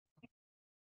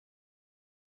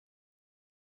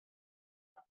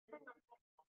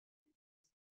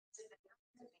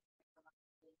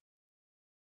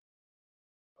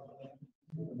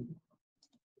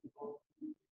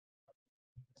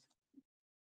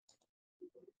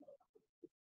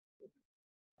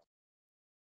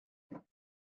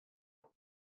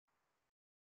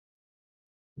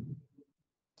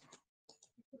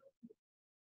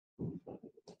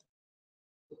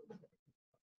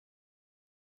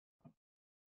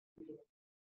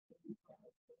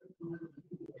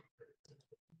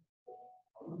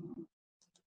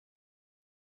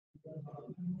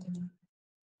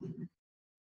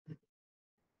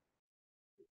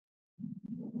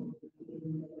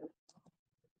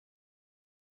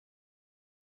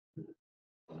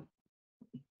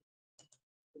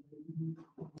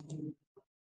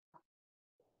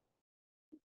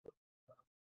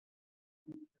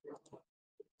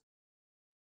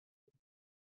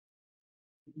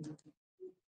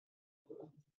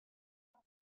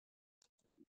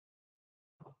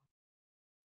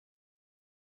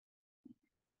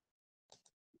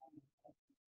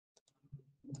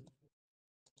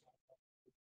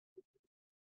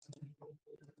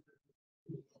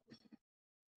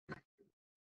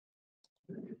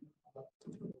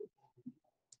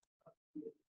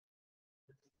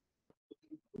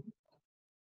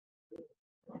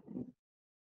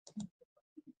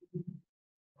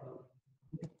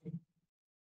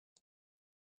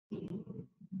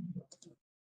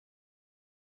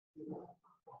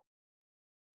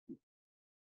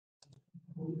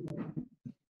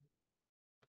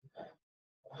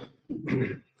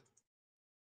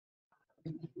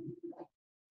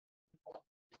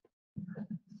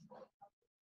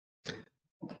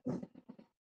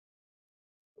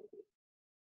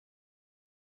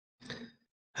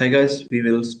Hi guys, we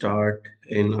will start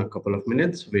in a couple of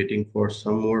minutes, waiting for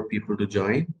some more people to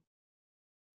join.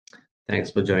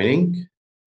 Thanks for joining.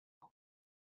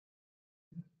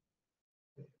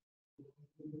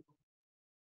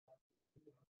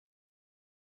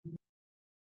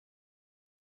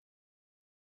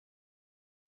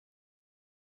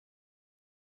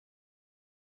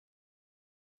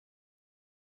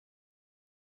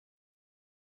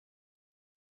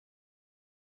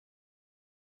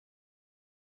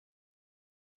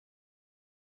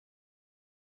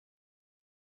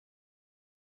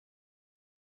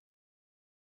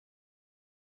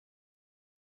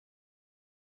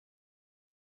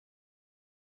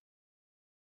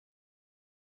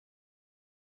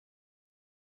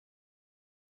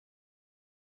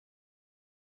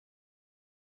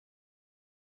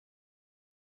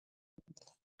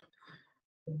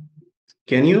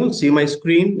 Can you see my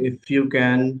screen? If you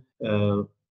can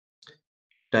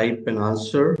type an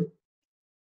answer.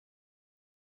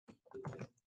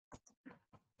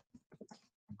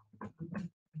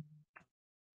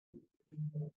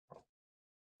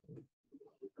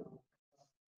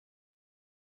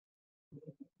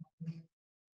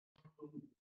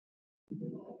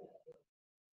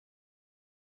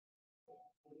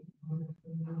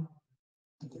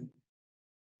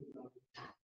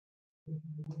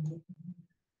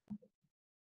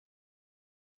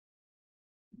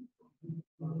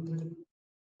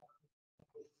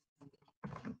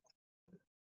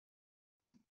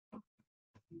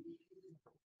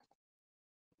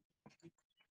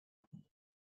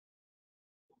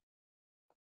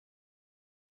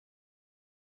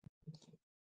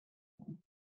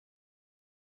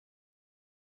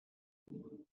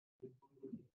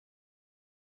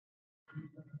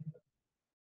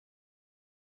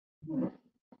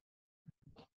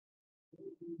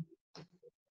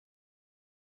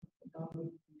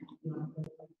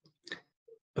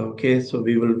 Okay, so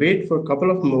we will wait for a couple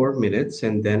of more minutes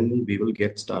and then we will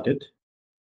get started.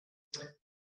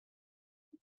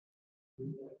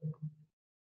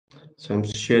 So I'm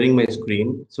sharing my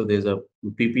screen. So there's a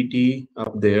PPT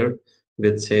up there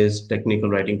which says Technical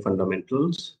Writing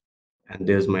Fundamentals. And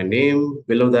there's my name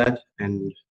below that.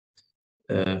 And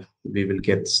we will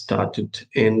get started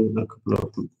in a couple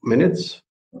of minutes.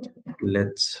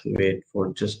 Let's wait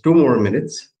for just 2 more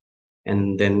minutes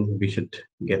and then we should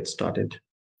get started.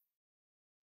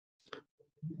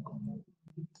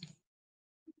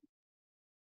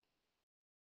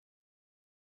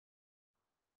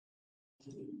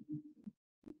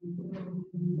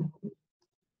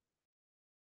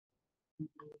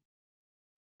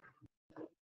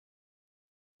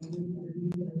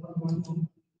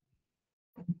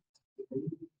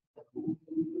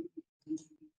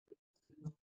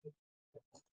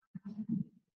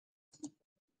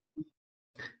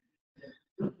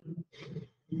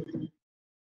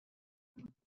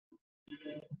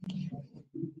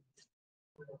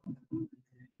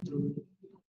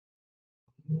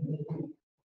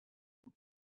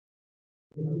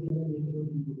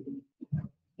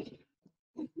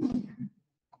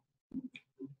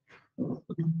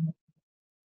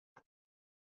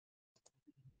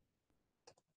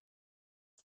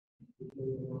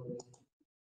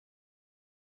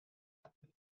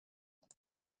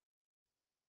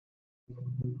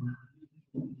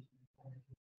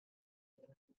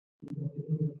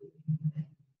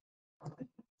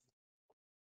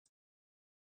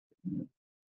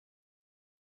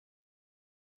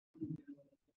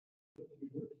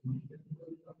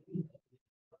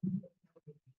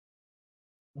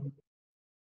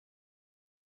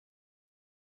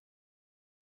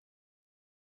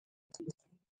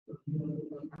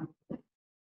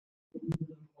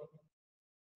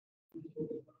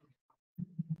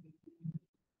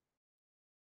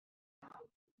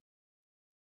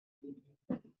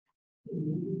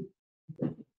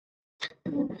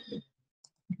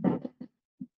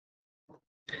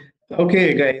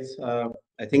 Okay, guys,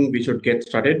 I think we should get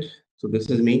started. So this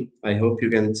is me. I hope you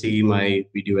can see my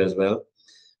video as well.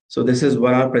 So this is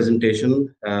one hour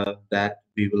presentation that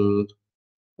we will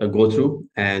go through,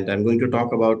 and I'm going to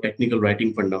talk about technical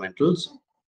writing fundamentals.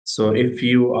 So if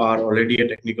you are already a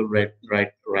technical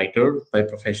writer by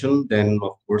profession, then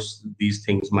of course these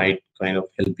things might kind of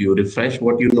help you refresh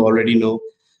what you already know.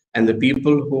 And the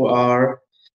people who are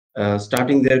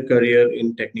starting their career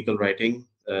in technical writing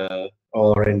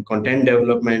or in content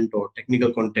development or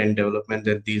technical content development,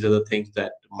 then these are the things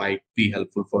that might be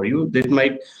helpful for you.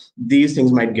 These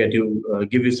things might get you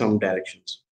give you some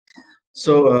directions.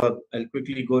 So I'll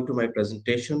quickly go to my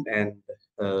presentation and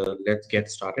let's get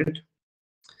started.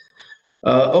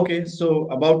 Okay, so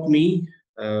about me,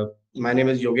 my name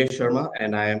is Yogesh Sharma,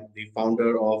 and I am the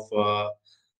founder of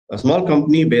a small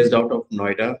company based out of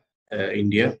Noida,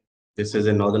 India. This is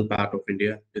a northern part of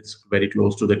India. It's very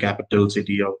close to the capital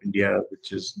city of India,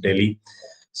 which is Delhi.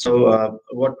 So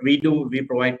what we do, we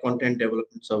provide content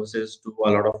development services to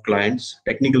a lot of clients,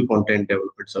 technical content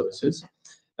development services.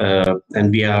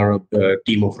 And we are a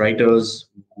team of writers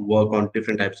who work on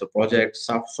different types of projects,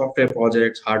 software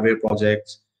projects, hardware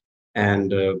projects,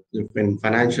 and in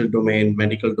financial domain,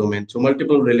 medical domain. So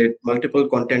multiple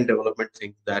content development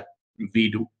things that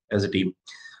we do as a team.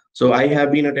 So I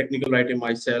have been a technical writer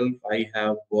myself. I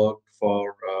have worked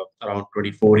for around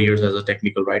 24 years as a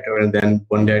technical writer, and then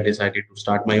one day I decided to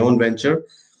start my own venture.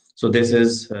 So this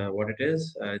is what it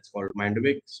is. It's called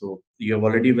Mindwick. So you have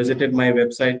already visited my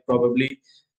website probably,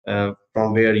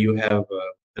 from where you have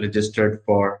registered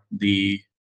for the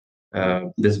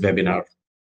this webinar.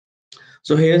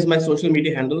 So here's my social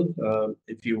media handle.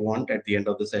 If you want, at the end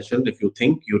of the session, if you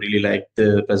think you really like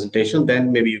the presentation,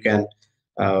 then maybe you can,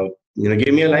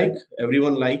 give me a like.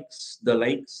 Everyone likes the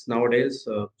likes nowadays,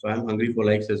 so I'm hungry for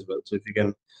likes as well. So if you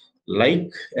can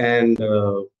like and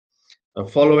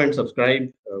follow and subscribe,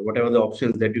 whatever the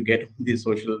options that you get on these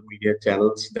social media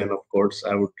channels, then of course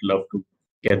I would love to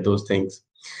get those things.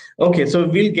 Okay, so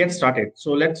we'll get started.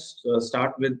 So let's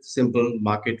start with simple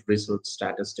market research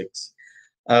statistics.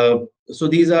 So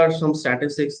these are some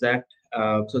statistics that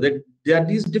so that there are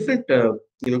these different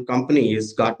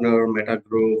companies: Gartner,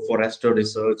 Metagrow, Forrester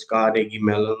Research, Carnegie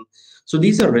Mellon. So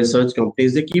these are research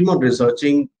companies. They keep on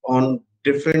researching on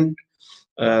different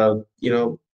uh, you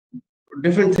know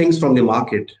different things from the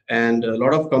market, and a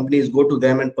lot of companies go to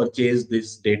them and purchase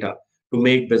this data to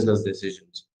make business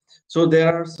decisions. So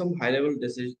there are some high level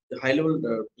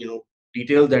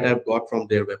details that I've got from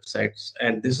their websites,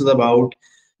 and this is about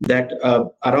that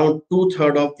around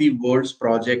two-thirds of the world's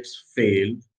projects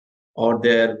fail, or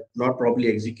they're not properly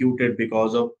executed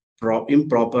because of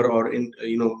improper or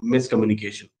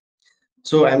miscommunication.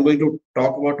 So I'm going to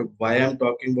talk about why I'm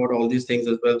talking about all these things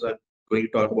as well. So I'm going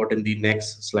to talk about in the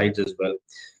next slides as well.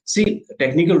 See,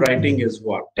 technical writing is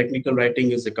what? Technical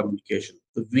writing is a communication.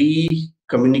 We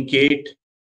communicate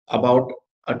about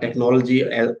a technology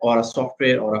or a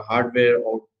software or a hardware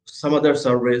or some other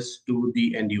service to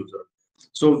the end user.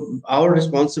 So our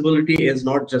responsibility is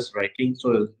not just writing.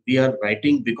 So we are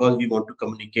writing because we want to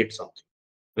communicate something,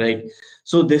 right?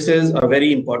 So this is a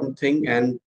very important thing,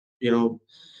 and you know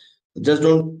just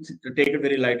don't take it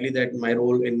very lightly that my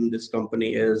role in this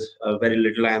company is very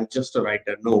little. I am just a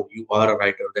writer. No, you are a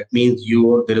writer. That means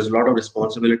there is a lot of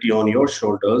responsibility on your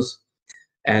shoulders,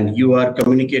 and you are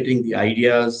communicating the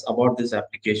ideas about this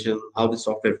application, how the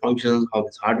software functions, how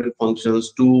this hardware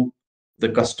functions to the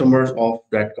customers of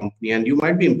that company, and you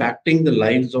might be impacting the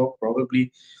lives of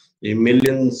probably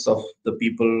millions of the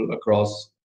people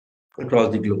across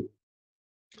the globe.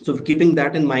 So keeping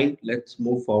that in mind, let's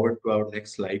move forward to our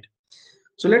next slide.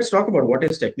 So let's talk about what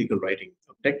is technical writing.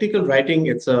 Technical writing,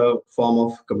 it's a form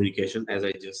of communication, as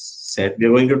I just said. We're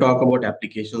going to talk about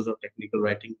applications of technical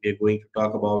writing. We're going to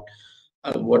talk about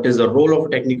what is the role of a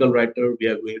technical writer. We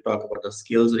are going to talk about the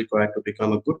skills required to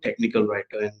become a good technical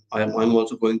writer. And I'm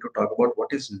also going to talk about what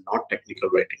is not technical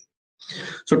writing.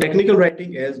 So technical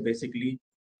writing is basically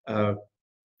uh,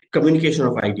 communication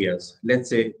of ideas. Let's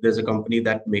say there's a company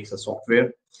that makes a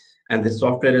software, and the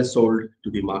software is sold to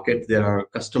the market. There are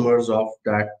customers of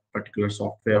that particular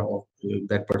software of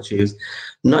that purchase.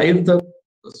 Now, if the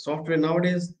software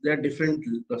nowadays, there are different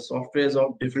softwares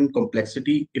of different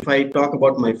complexity. If I talk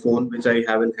about my phone, which I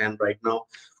have in hand right now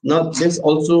this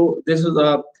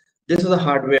is a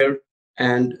hardware,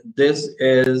 and this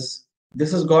has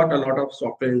got a lot of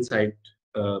software inside.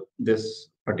 this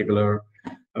particular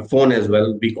phone as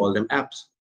well. We call them apps.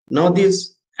 Now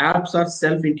these apps are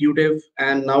self-intuitive,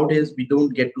 and nowadays we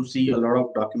don't get to see a lot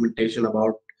of documentation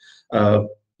about uh,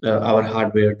 our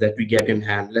hardware that we get in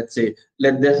hand. Let's say,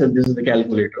 this is the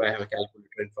calculator. I have a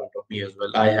calculator in front of me as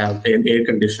well. I have an air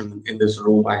condition in this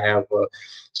room. I have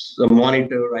a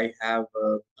monitor. I have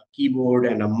a keyboard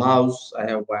and a mouse. I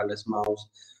have wireless mouse.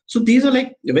 So these are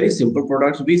like very simple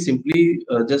products. We simply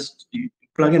just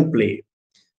plug and play.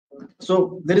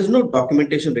 So there is no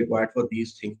documentation required for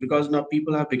these things, because now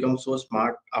people have become so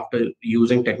smart after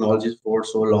using technologies for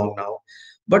so long now.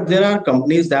 But there are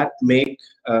companies that make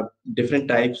different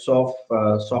types of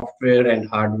software and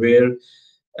hardware,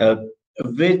 uh,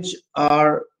 which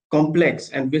are complex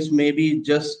and which may be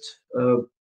just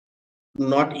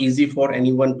not easy for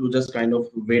anyone to just kind of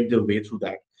wade their way through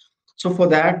that. So for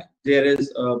that, there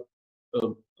is a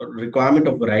requirement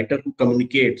of a writer who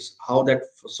communicates how that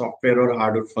software or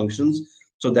hardware functions,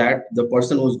 so that the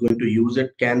person who's going to use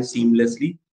it can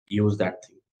seamlessly use that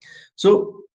thing.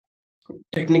 So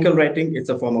technical writing is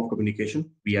a form of communication.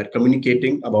 We are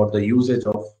communicating about the usage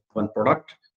of one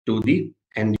product to the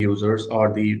end users,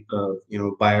 or the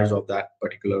buyers of that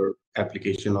particular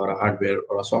application or a hardware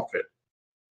or a software.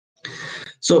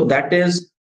 So that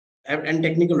is, and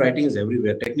technical writing is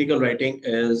everywhere. Technical writing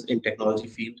is in technology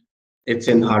field. It's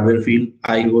in hardware field.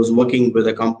 I was working with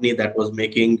a company that was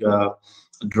making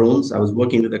drones. I was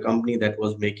working with a company that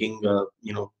was making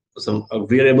some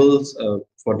wearables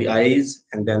for the eyes,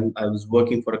 and then I was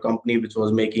working for a company which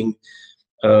was making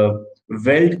a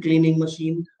weld cleaning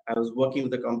machine. I was working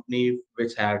with a company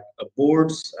which had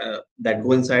boards that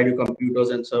go inside your computers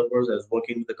and servers. I was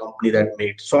working with a company that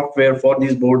made software for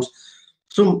these boards.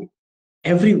 So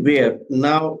everywhere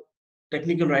now,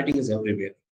 technical writing is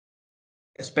everywhere,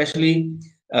 especially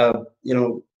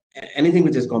anything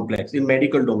which is complex in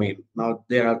medical domain. Now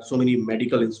there are so many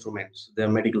medical instruments, there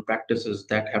are medical practices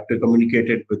that have to communicate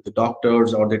it with the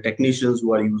doctors or the technicians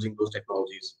who are using those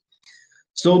technologies.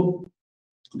 So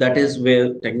that is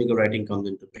where technical writing comes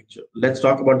into picture. Let's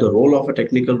talk about the role of a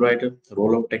technical writer. The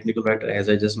role of technical writer, as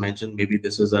I just mentioned, maybe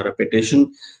this is a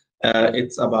repetition.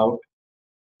 It's about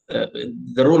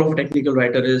the role of a technical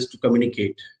writer is to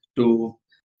communicate, to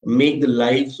make the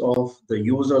lives of the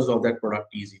users of that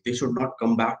product easy. They should not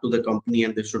come back to the company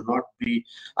and they should not be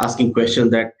asking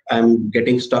questions that I'm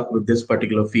getting stuck with this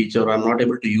particular feature, or I'm not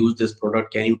able to use this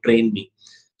product. Can you train me?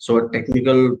 So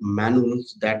technical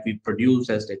manuals that we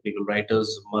produce as technical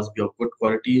writers must be of good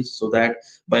quality, so that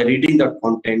by reading that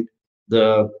content,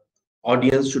 the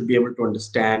audience should be able to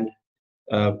understand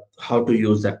how to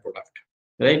use that product,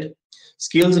 right?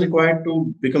 Skills required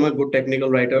to become a good technical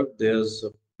writer, there's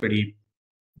a pretty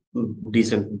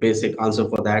decent basic answer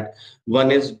for that.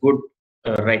 One is good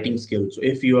writing skills. So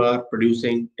if you are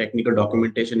producing technical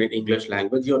documentation in English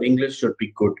language, your English should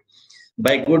be good.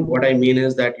 By good, what I mean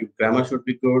is that your grammar should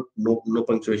be good, no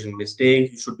punctuation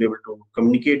mistakes. You should be able to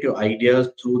communicate your ideas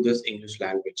through this English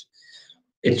language.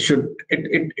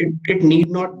 It need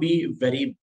not be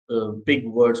very big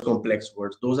words, complex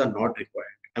words. Those are not required.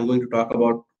 I'm going to talk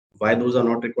about why those are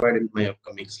not required in my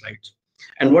upcoming slides.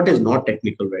 And what is not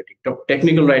technical writing?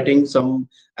 Technical writing, some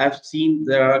I've seen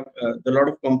there are a lot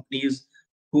of companies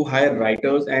who hire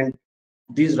writers, and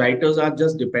these writers are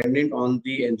just dependent on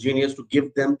the engineers to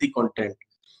give them the content.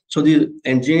 So the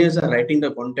engineers are writing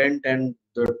the content, and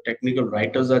the technical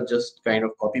writers are just kind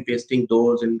of copy pasting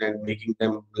those and making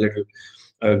them little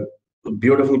uh,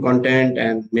 beautiful content,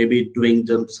 and maybe doing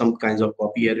some kinds of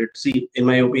copy edit. See, in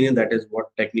my opinion, that is what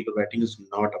technical writing is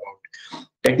not about.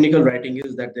 Technical writing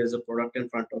is that there's a product in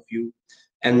front of you,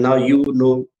 and now you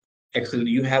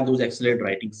have those excellent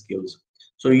writing skills.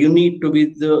 So you need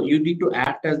to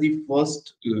act as the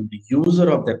first user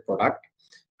of that product,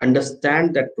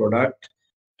 understand that product,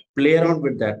 play around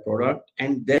with that product,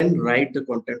 and then write the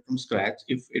content from scratch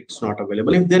if it's not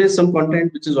available. If there is some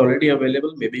content which is already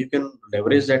available, maybe you can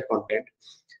leverage that content,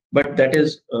 but that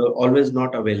is always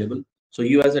not available. So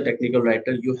you as a technical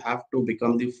writer, you have to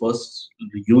become the first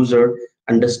user,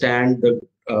 understand the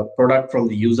product from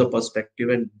the user perspective,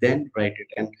 and then write it.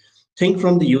 And think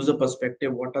from the user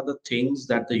perspective, what are the things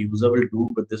that the user will do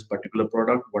with this particular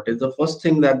product? What is the first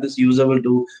thing that this user will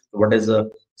do? What is the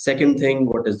second thing?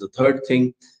 What is the third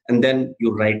thing? And then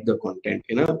you write the content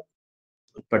in a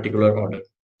particular order,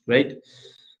 right?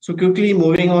 So quickly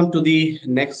moving on to the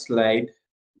next slide.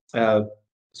 uh,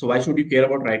 so why should you care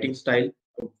about writing style?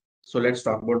 So let's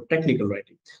talk about technical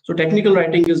writing. So technical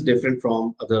writing is different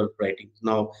from other writings.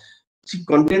 Now, See,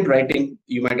 content writing,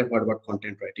 you might have heard about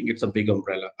content writing. It's a big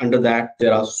umbrella. Under that,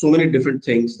 there are so many different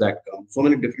things that come, so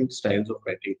many different styles of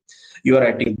writing. You are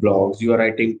writing blogs, you are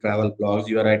writing travel blogs,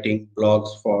 you are writing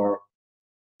blogs for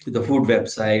the food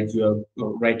websites, you are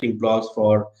writing blogs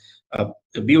for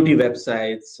beauty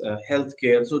websites,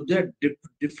 healthcare. So there are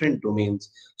different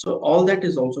domains. So all that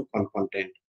is also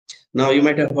content. Now, you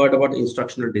might have heard about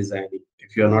instructional designing.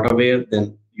 If you're not aware,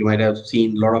 then you might have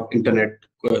seen a lot of internet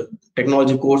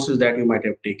technology courses that you might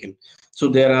have taken. So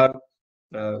there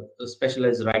are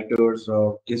specialized writers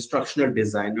or instructional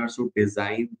designers who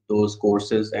design those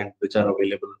courses and which are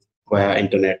available via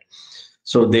internet.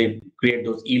 So they create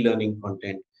those e-learning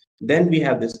content. Then we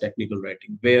have this technical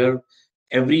writing where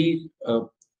every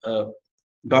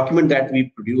document that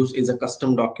we produce is a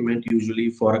custom document,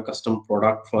 usually for a custom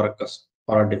product for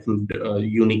a different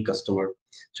unique customer.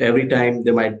 So every time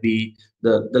there might be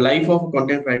the life of a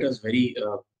content writer is very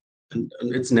and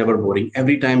it's never boring.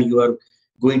 Every time you are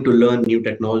going to learn new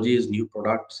technologies, new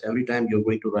products, every time you're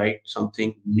going to write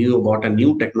something new about a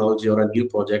new technology or a new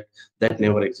project that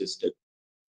never existed.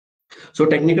 So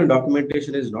technical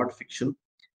documentation is not fiction.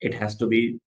 It has to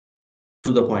be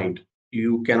to the point.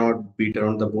 You cannot beat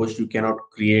around the bush. You cannot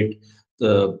create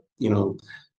the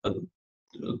uh,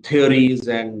 theories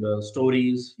and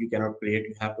stories. You cannot create.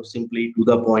 You have to simply to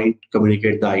the point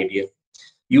communicate the idea.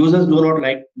 Users do not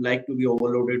like to be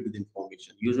overloaded with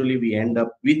information. Usually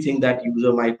we think that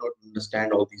user might not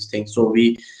understand all these things, so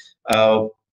we uh,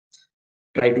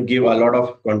 try to give a lot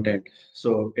of content.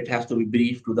 So it has to be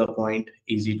brief, to the point,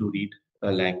 easy to read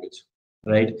language,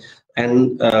 right?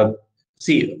 And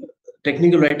see,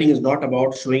 technical writing is not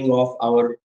about showing off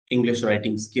our English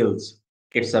writing skills.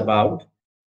 It's about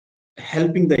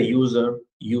helping the user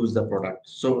use the product.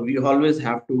 So we always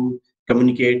have to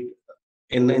communicate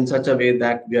in such a way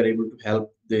that we are able to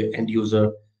help the end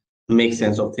user make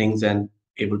sense of things and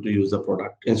able to use the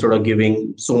product instead of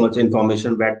giving so much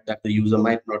information that the user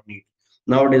might not need.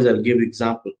 Nowadays, I'll give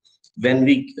example. When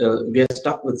we are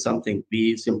stuck with something,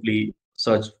 we simply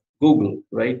search Google,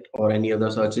 right, or any other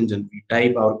search engine. We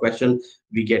type our question,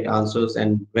 we get answers,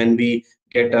 and when we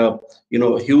get a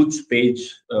huge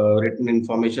page written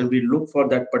information, we look for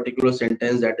that particular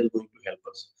sentence that is going to help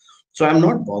us. So I'm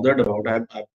not bothered about.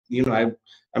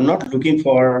 I'm not looking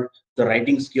for the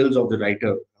writing skills of the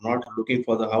writer. I'm not looking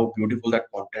for the how beautiful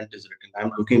that content is written.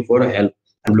 I'm looking for a help.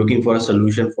 I'm looking for a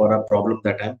solution for a problem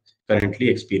that I'm currently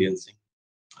experiencing.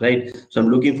 Right. So I'm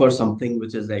looking for something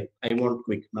which is like I want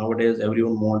quick. Nowadays,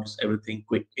 everyone wants everything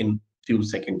quick in few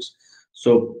seconds.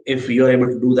 So if you're able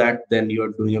to do that, then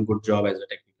you're doing a good job as a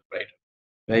technical writer.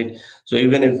 Right. So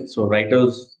even if so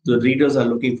writers, the readers are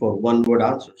looking for one word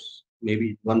answers,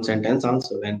 maybe one sentence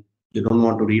answer, and they don't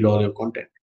want to read all your content,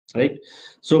 right?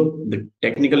 So the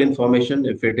technical information,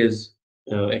 if it is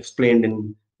explained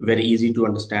in very easy to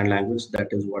understand language, that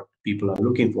is what people are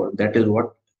looking for. That is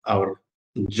what our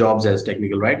jobs as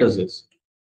technical writers is.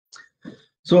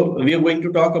 So we are going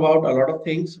to talk about a lot of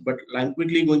things, but I'm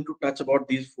quickly going to touch about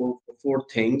these four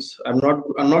things. I'm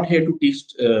not here to teach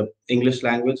English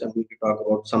language. I'm going to talk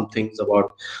about some things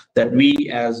about that we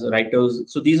as writers.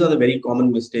 So these are the very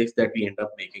common mistakes that we end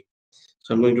up making.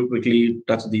 So I'm going to quickly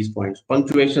touch these points.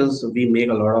 Punctuations, we make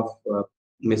a lot of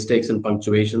mistakes in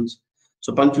punctuations.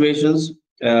 So punctuations,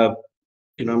 I'm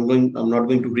not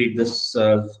going to read this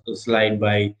slide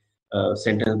by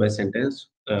sentence by sentence.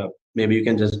 Maybe you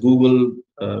can just Google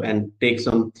and take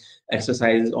some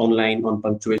exercise online on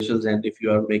punctuations. And if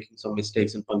you are making some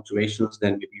mistakes in punctuations,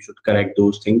 then maybe you should correct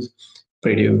those things.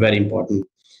 Pretty very important.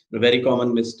 A very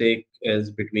common mistake is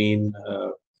between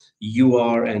you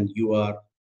are and you are,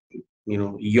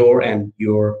 your and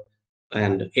your,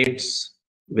 and it's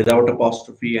without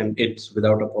apostrophe and it's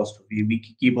without apostrophe. We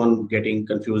keep on getting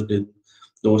confused in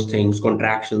those things.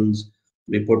 Contractions,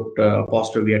 we put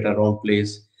apostrophe at a wrong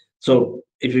place. So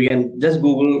if you can just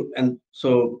Google, and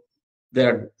so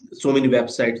there are so many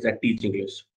websites that teach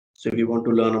English. So if you want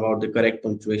to learn about the correct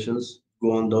punctuations,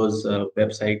 go on those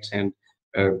websites and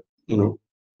uh, you know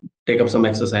take up some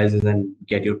exercises and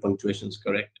get your punctuations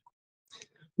correct.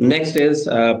 Next is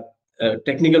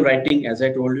technical writing. As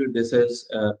I told you, this is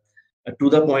to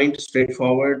the point,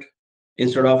 straightforward.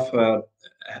 Instead of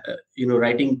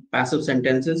writing passive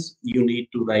sentences, you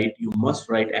must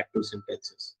write active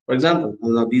sentences. For example,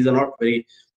 now these are not very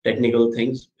technical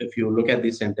things. If you look at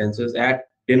these sentences, at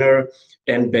dinner,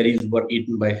 10 berries were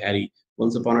eaten by Harry.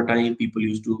 Once upon a time, people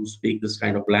used to speak this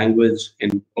kind of language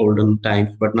in olden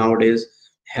times, but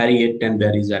nowadays, Harry ate 10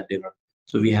 berries at dinner.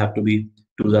 So we have to be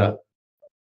to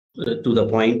the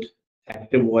point.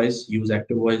 Active voice, use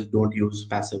active voice, don't use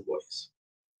passive voice,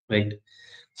 right?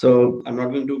 So I'm not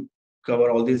going to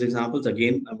cover all these examples,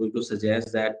 again, I'm going to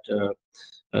suggest that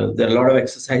there are a lot of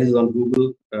exercises on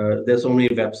Google. There's so many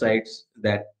websites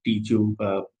that teach you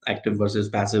active versus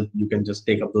passive. You can just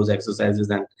take up those exercises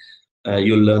and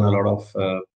you'll learn a lot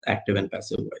of active and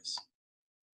passive voice.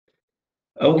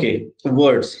 Okay,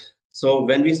 words. So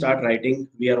when we start writing,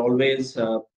 we are always,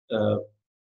 uh,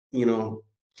 you know,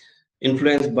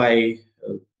 influenced by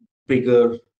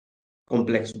bigger,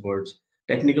 complex words.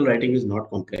 Technical writing is not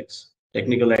complex.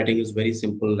 Technical writing is very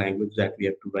simple language that we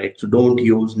have to write. So don't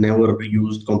use, never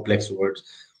use complex words.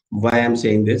 Why I'm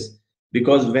saying this?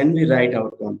 Because when we write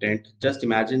our content, just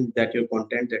imagine that your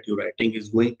content that you're writing is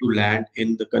going to land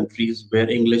in the countries where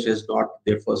English is not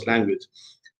their first language.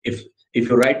 If if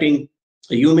you're writing,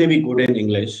 you may be good in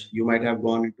English. You might have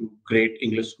gone into great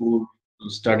English school,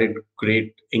 studied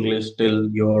great English till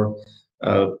your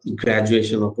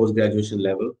graduation or post graduation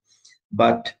level,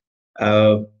 but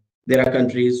uh, there are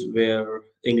countries where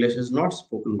English is not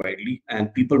spoken widely,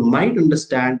 and people might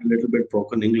understand a little bit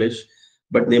broken English,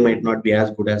 but they might not be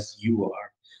as good as you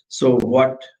are. So,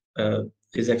 what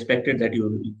is expected that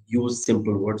you use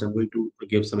simple words? I'm going to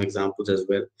give some examples as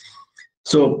well.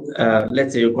 So,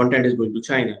 let's say your content is going to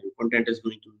China, your content is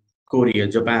going to Korea,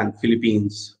 Japan,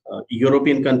 Philippines,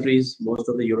 European countries. Most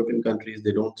of the European countries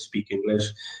they don't speak English.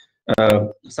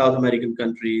 South American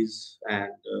countries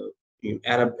and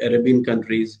Arabian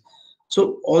countries.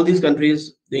 So all these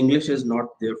countries, the English is not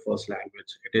their first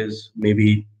language. It is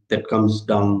maybe that comes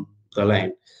down the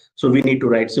line. So we need to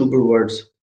write simple words,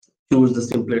 choose the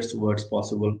simplest words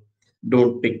possible.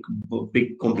 Don't pick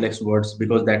big complex words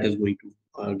because that is going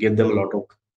to give them a lot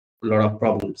of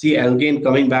problems. See, again,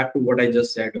 coming back to what I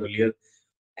just said earlier,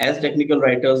 as technical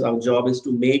writers, our job is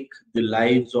to make the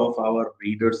lives of our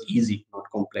readers easy, not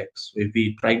complex. If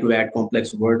we try to add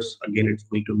complex words, again, it's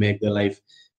going to make their life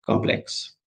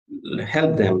complex.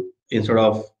 Help them instead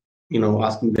of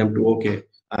asking them to, okay,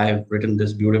 I have written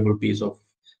this beautiful piece of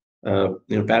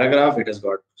paragraph. It has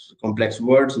got complex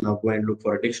words. Now go and look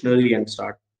for a dictionary and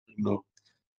start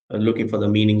looking for the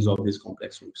meanings of these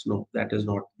complex words. No, that is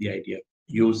not the idea.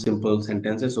 Use simple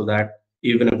sentences so that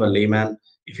even if a layman,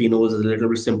 if he knows a little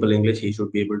bit simple English, he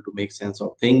should be able to make sense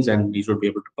of things and he should be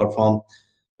able to perform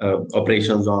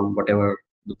operations on whatever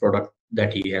the product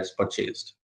that he has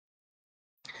purchased.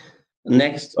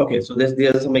 Next, okay, so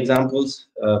there are some examples.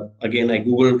 Again, I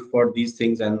googled for these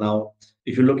things, and now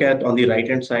if you look at on the right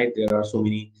hand side, there are so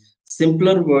many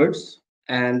simpler words,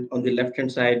 and on the left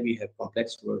hand side we have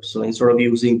complex words. So instead of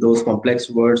using those complex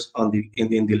words on the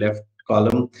in the left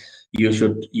column, you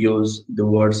should use the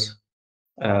words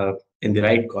in the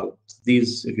right column.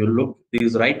 These, if you look,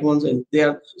 these right ones, they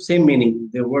are same meaning.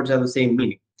 Their words have the same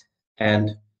meaning, and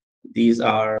these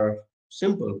are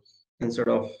simple instead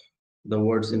of the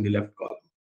words in the left column.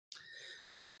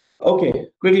 Okay,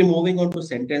 quickly moving on to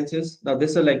sentences. Now,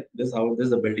 this is like this is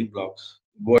the building blocks: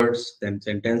 words, then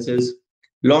sentences.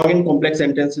 Long and complex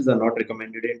sentences are not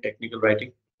recommended in technical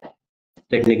writing.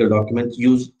 Technical documents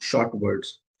use short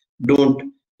words.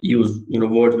 Don't use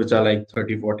words which are like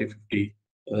 30, 40, 50.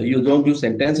 You don't use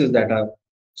sentences that are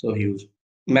so huge.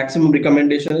 Maximum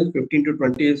recommendation is 15 to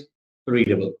 20 is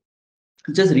readable.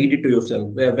 Just read it to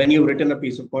yourself. When you've written a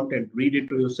piece of content, read it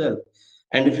to yourself.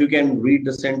 And if you can read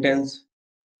the sentence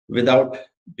without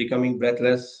becoming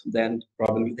breathless, then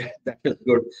probably that is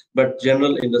good. But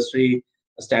general industry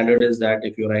standard is that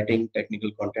if you're writing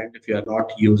technical content, if you're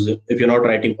not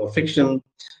writing for fiction,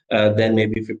 then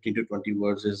maybe 15 to 20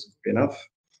 words is good enough.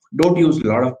 Don't use a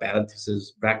lot of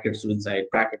parentheses, brackets inside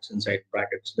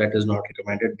brackets. That is not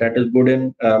recommended. That is good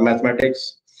in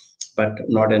mathematics, but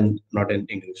not in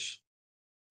English.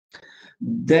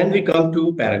 Then we come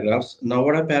to paragraphs. Now,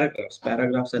 what are paragraphs?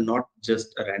 Paragraphs are not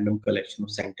just a random collection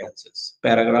of sentences.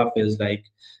 Paragraph is like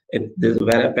a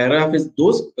paragraph is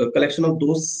those a collection of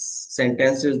those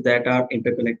sentences that are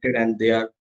interconnected and they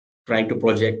are trying to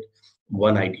project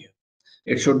one idea.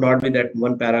 It should not be that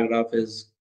one paragraph is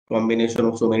combination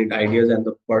of so many ideas and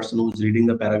the person who's reading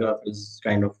the paragraph is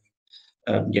kind of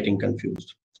getting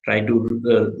confused. Try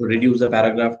to reduce the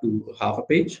paragraph to half a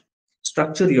page.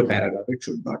 Structure your paragraph. It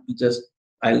should not be just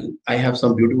I have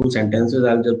some beautiful sentences.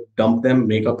 I'll just dump them,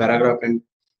 make a paragraph, and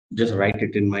just write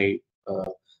it in my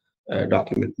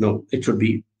document. No, it should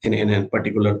be in a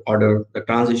particular order. The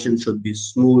transition should be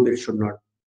smooth. It should not.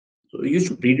 So you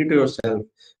should read it to yourself,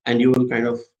 and you will kind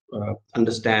of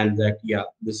understand that yeah,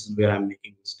 this is where I'm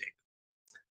making mistake.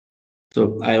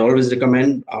 So I always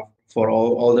recommend for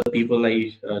all the people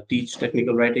I teach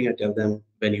technical writing, I tell them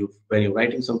when you're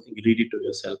writing something, read it to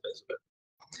yourself as well.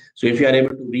 So if you are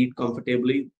able to read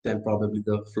comfortably, then probably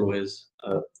the flow is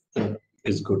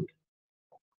good.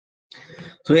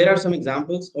 So here are some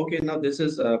examples. Okay, now this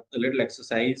is a little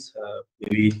exercise.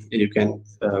 Maybe you can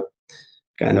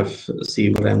kind of see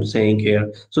what I'm saying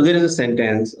here. So there is a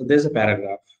sentence, there's a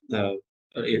paragraph. Uh,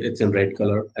 it's in red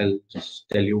color. I'll just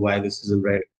tell you why this is in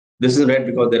red. This is red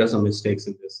because there are some mistakes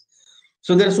in this.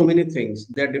 So there are so many things.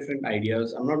 There are different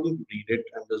ideas. I'm not going to read it.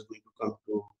 I'm just going to come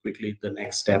to quickly the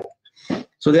next step.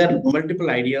 So there are multiple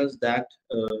ideas that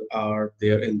are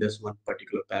there in this one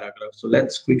particular paragraph. So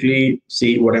let's quickly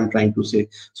see what I'm trying to say.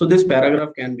 So this paragraph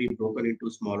can be broken into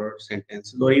smaller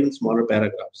sentences or even smaller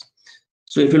paragraphs.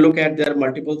 So if you look at, there are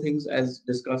multiple things as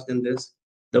discussed in this.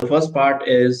 The first part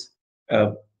is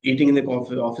eating in the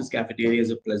office cafeteria is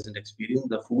a pleasant experience.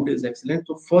 The food is excellent.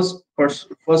 So first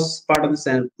part of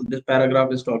this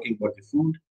paragraph is talking about the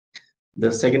food.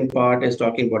 The second part is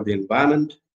talking about the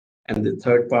environment, and the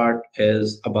third part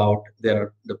is about the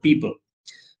people.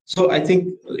 So I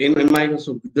think in my,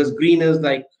 so this green is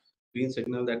like green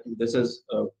signal that this is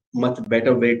a much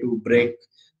better way to break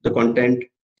the content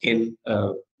in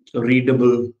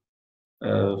readable.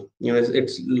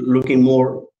 It's looking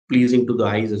more pleasing to the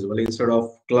eyes as well. Instead of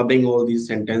clubbing all these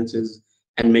sentences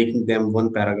and making them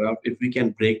one paragraph, if we can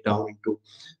break down into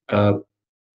uh,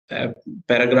 a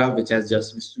paragraph which is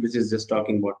just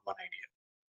talking about one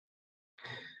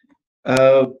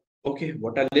idea. Okay,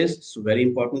 what are lists? Very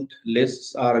important.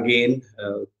 Lists are again,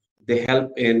 they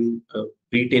help in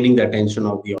retaining the attention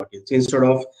of the audience. Instead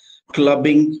of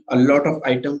clubbing a lot of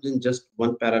items in just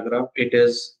one paragraph, it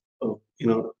is,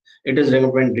 it is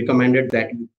recommended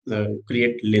that you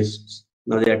create lists.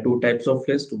 Now there are two types of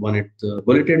lists. One is the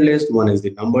bulleted list, one is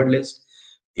the numbered list.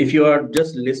 If you are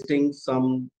just listing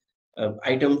some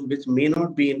items which may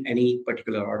not be in any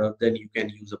particular order, then you can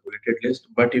use a bulleted list.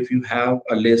 But if you have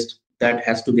a list that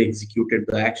has to be executed,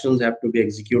 the actions have to be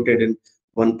executed in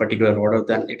one particular order,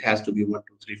 then it has to be 1,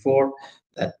 2, 3, 4.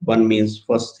 That one means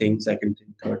first thing, second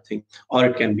thing, third thing, or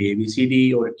it can be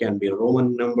ABCD, or it can be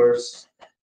Roman numbers.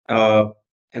 Uh,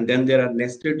 and then there are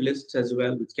nested lists as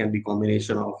well, which can be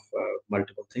combination of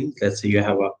multiple things. Let's say you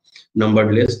have a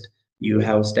numbered list. You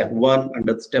have step one.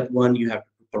 Under step one, you have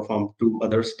to perform two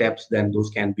other steps. Then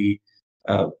those can be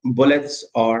bullets,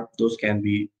 or those can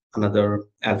be another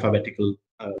alphabetical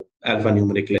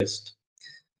alphanumeric list.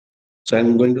 So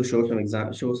I'm going to show some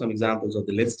examples of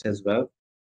the list as well.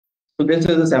 So this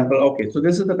is a sample. Okay, so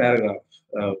this is the paragraph.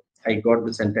 I got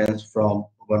the sentence from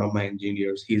one of my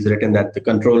engineers. He's written that the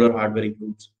controller hardware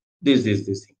includes these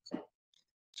things.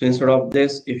 So instead of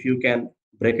this, if you can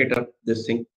break it up, this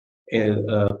thing in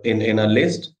a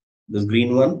list, this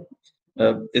green one,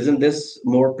 isn't this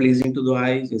more pleasing to the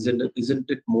eyes? Isn't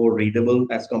it more readable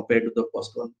as compared to the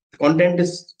first one? The content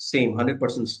is same,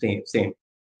 100% same.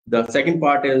 The second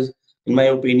part is, in my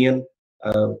opinion,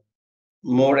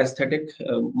 more aesthetic,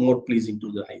 more pleasing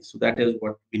to the eyes. So that is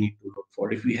what we need to look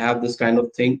for. If we have this kind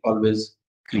of thing, always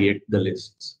create the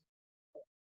lists.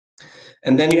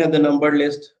 And then you have the numbered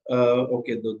list.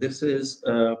 Okay, so this is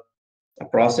a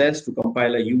process to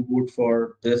compile a U-boot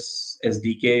for this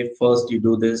SDK. First you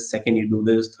do this, second you do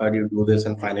this, third you do this,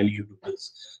 and finally you do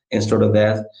this. Instead of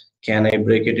that, can I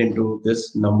break it into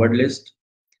this numbered list?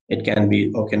 It can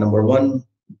be, okay, number one,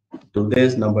 do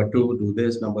this, number two, do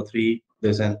this, number three,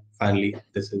 this, and finally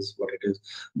this is what it is.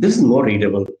 This is more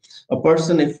readable. A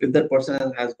person, if that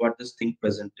person has got this thing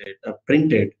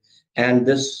printed, and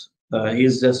this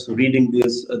he's just reading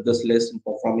this list and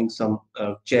performing some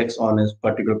checks on his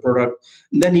particular product,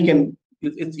 then he can,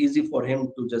 it's easy for him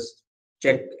to just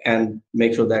check and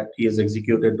make sure that he has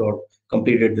executed or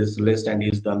completed this list and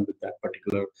he's done with that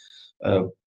particular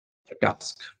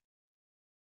task.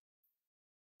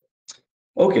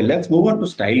 Okay, let's move on to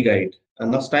style guide.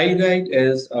 And now style guide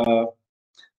is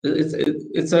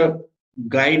it's a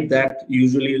guide that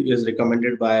usually is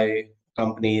recommended by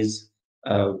companies,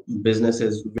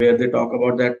 businesses, where they talk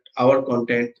about that our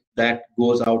content that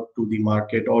goes out to the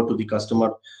market or to the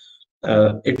customer,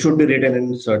 it should be written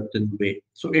in a certain way.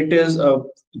 So it is a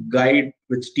guide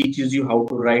which teaches you how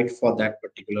to write for that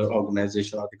particular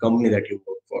organization or the company that you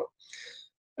work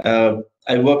for.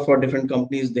 I worked for different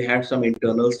companies. They had some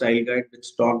internal style guide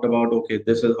which talked about, okay,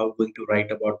 this is how I'm going to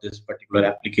write about this particular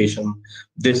application.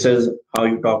 This is how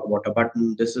you talk about a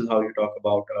button. This is how you talk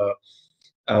about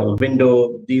a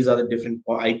window. These are the different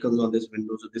icons on this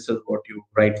window. So this is what you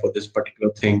write for this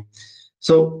particular thing.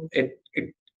 So it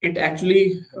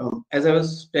actually, as I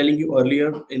was telling you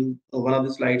earlier in one of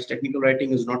the slides, technical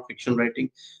writing is not fiction writing.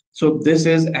 So this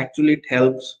is actually, it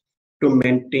helps to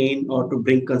maintain or to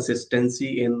bring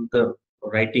consistency in the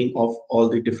writing of all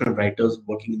the different writers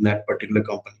working in that particular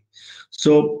company.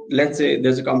 So let's say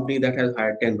there's a company that has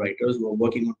hired 10 writers who are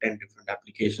working on 10 different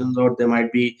applications, or there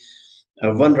might be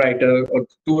one writer or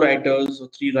two writers or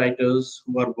three writers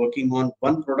who are working on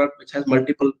one product which has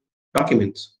multiple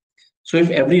documents. So if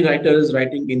every writer is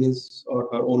writing in his or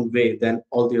her own way, then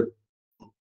all the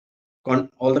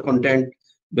content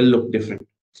will look different.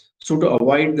 So to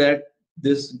avoid that,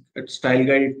 this style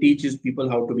guide teaches people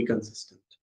how to be consistent.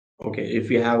 Okay, if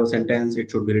you have a sentence,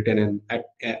 it should be written in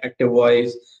active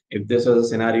voice. If this is a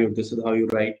scenario, this is how you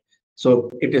write.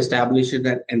 So it establishes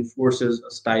and enforces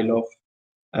a style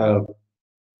of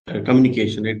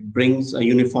communication. It brings a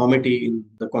uniformity in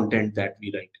the content that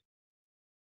we write.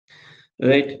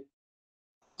 Right.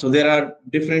 So there are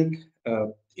different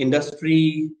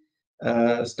industry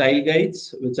style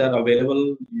guides which are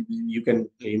available. You can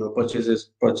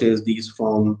purchase these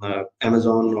from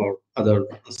Amazon or other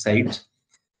sites.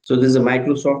 So this is a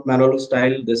Microsoft manual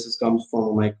style. Comes from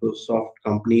a Microsoft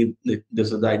company.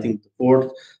 This is I think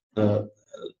the uh,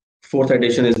 fourth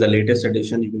edition is the latest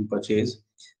edition you can purchase.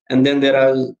 And then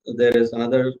there is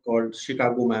another called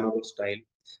Chicago manual style.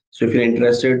 So if you're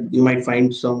interested, you might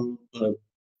find some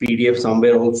PDF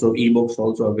somewhere, also ebooks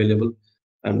also available.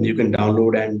 You can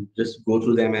download and just go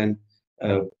through them and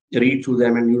read through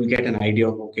them, and you'll get an idea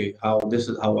of, okay, how this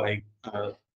is how I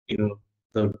you know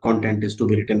the content is to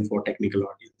be written for technical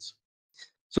audience.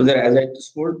 So there, as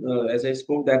I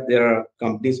spoke, that there are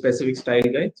company-specific style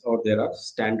guides or there are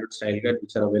standard style guides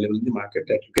which are available in the market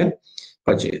that you can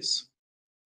purchase.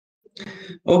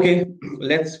 Okay,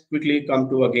 let's quickly come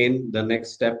to again the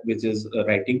next step, which is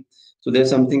writing. So there's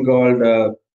something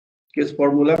called KISS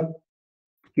formula.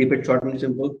 Keep it short and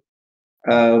simple.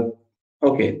 Uh,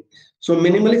 okay, so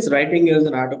minimalist writing is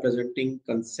an art of presenting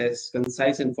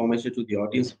concise information to the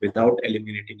audience without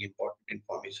eliminating important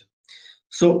information.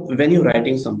 So when you're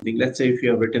writing something, let's say if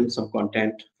you have written some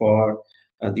content for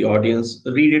the audience,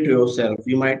 read it to yourself.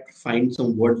 You might find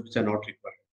some words which are not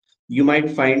required. You might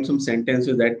find some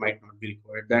sentences that might not be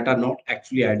required, that are not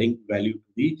actually adding value to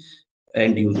the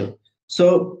end user.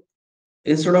 So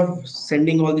instead of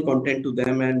sending all the content to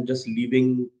them and just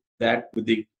leaving that with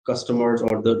the customers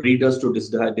or the readers to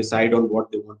decide on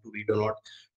what they want to read or not,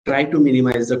 try to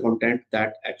minimize the content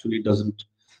that actually doesn't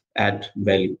add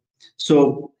value.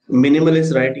 So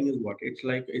minimalist writing is what it's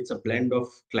like. It's a blend of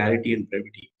clarity and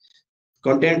brevity.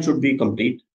 Content should be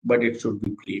complete, but it should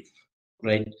be brief,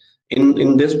 right?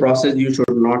 In this process, you should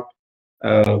not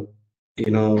uh,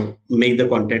 make the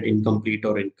content incomplete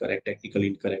or incorrect, technically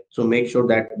incorrect. So make sure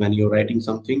that when you're writing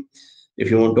something, if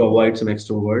you want to avoid some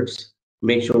extra words,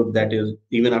 make sure that is,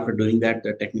 even after doing that,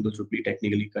 the technical should be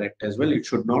technically correct as well. It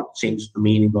should not change the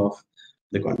meaning of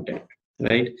the content,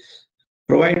 right?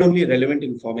 Provide only relevant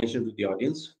information to the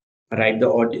audience. Write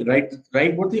what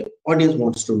the audience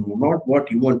wants to know, not what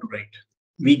you want to write.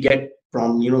 We get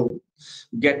from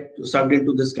get sucked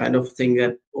into this kind of thing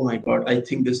that, oh my god, I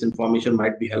think this information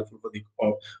might be helpful for the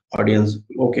audience.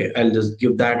 Okay, I'll just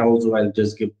give that also. I'll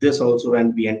just give this also,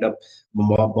 and we end up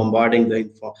bombarding the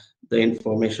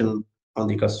information on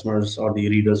the customers or the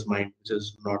reader's mind, which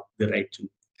is not the right thing.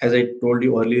 As I told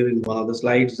you earlier in one of the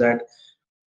slides, that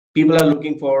people are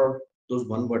looking for those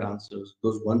one word answers,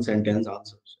 those one sentence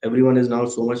answers. Everyone is now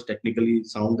so much technically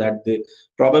sound that they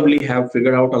probably have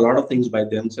figured out a lot of things by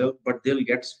themselves, but they'll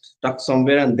get stuck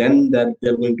somewhere, and then that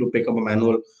they're going to pick up a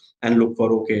manual and look for,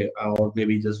 okay, or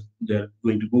maybe just they're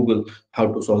going to Google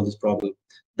how to solve this problem.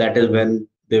 That is when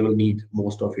they will need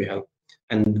most of your help.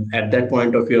 And at that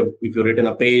point of your, if you've written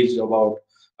a page about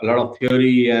a lot of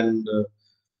theory and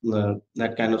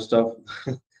that kind of stuff,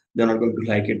 they're not going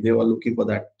to like it. They were looking for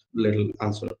that little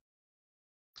answer.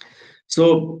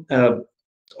 So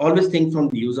always think from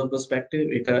the user perspective.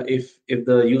 If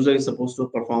the user is supposed to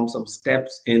perform some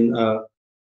steps in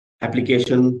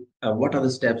application, what are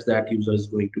the steps that user is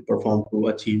going to perform to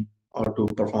achieve or to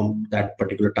perform that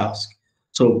particular task?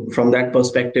 So from that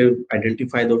perspective,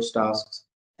 identify those tasks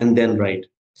and then write.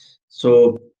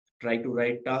 So try to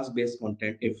write task-based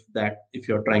content if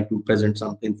you're trying to present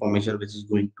some information which is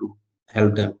going to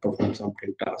help them perform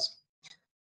something task.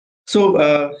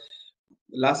 So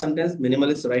last sentence,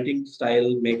 minimalist writing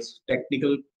style makes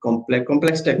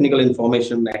complex technical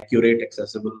information accurate,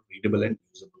 accessible, readable, and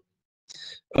usable.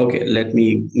 Okay, let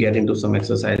me get into some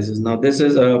exercises. Now, this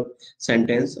is a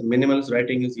sentence. Minimalist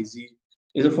writing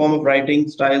is a form of writing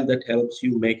style that helps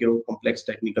you make your complex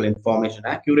technical information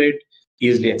accurate,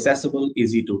 easily accessible,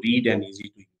 easy to read, and easy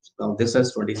to use. Now, this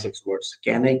has 26 words.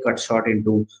 Can I cut short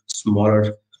into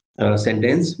smaller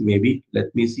sentence? Maybe.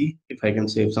 Let me see if I can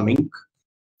save some ink.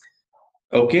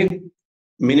 Okay.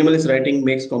 Minimalist writing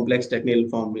makes complex technical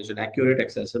information accurate,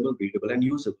 accessible, readable, and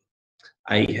usable.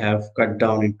 I have cut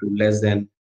down into less than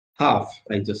half.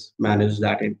 I just managed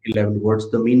that in 11 words.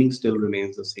 The meaning still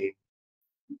remains the same.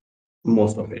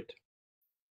 most of it.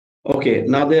 Okay,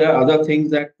 now there are other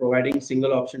things that providing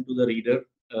single option to the reader.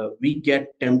 We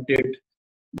get tempted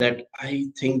that I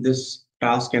think this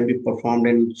task can be performed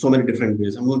in so many different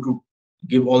ways. I'm going to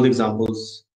give all the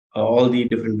examples, all the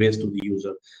different ways to the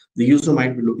user. The user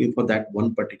might be looking for that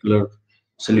one particular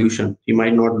solution. He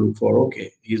might not look for,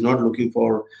 okay, he's not looking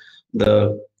for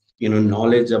the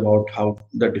knowledge about how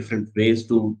the different ways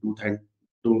to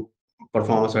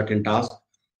perform a certain task.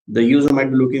 The user might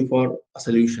be looking for a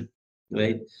solution,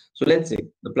 right? So let's say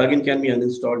the plugin can be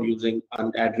uninstalled using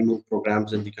add remove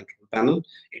programs in the control panel.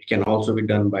 It can also be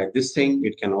done by this thing.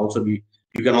 It can also be,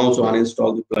 you can also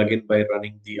uninstall the plugin by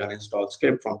running the uninstall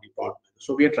script from the prompt.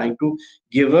 So we are trying to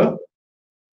give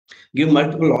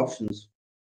multiple options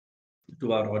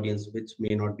to our audience, which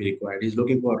may not be required. He's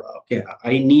looking for, okay,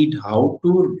 I need how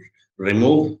to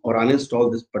remove or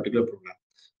uninstall this particular program.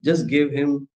 Just give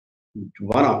him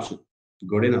one option,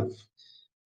 good enough.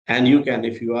 And you can,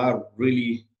 if you are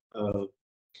really,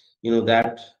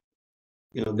 that,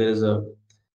 there's a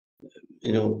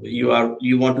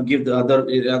you want to give the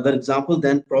other example,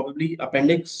 then probably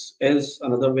appendix is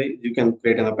another way. You can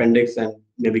create an appendix and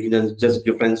maybe you can just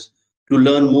difference. To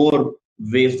learn more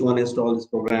ways to uninstall this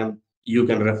program, you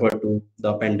can refer to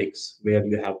the appendix where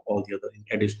you have all the other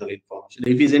additional information.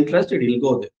 If he's interested, he'll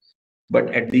go there. But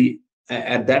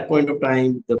at that point of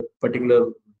time, the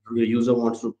particular user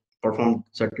wants to perform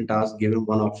certain tasks, give him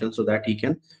one option so that he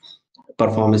can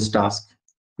perform his task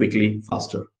quickly,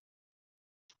 faster.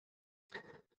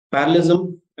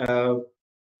 Parallelism,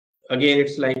 again,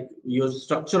 it's like your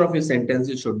structure of your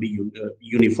sentences should be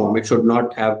uniform. It should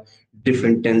not have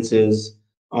different tenses,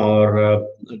 or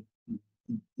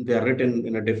they are written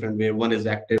in a different way. One is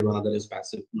active, another is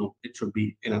passive. No, it should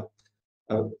be in a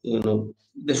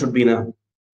they should be in a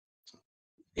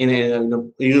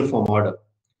uniform order.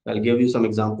 I'll give you some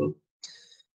example.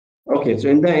 Okay, so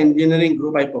in the engineering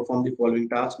group, I perform the following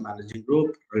tasks: managing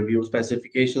group, review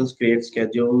specifications, create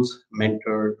schedules,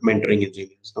 mentoring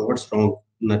engineers. Now, what's wrong?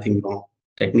 Nothing wrong.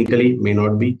 Technically, may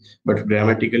not be, but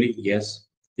grammatically, yes.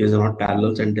 These are not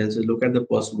parallel sentences. Look at the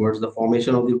first words, the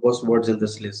formation of the first words in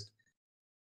this list.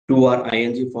 Two are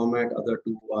ing format, other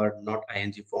two are not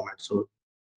ing format. So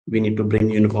we need to bring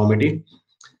uniformity.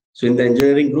 So in the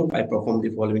engineering group, I perform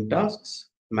the following tasks: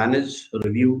 manage,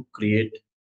 review, create,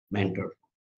 mentor.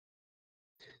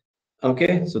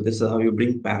 Okay, so this is how you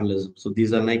bring parallelism. So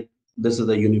these are like, this is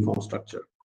the uniform structure.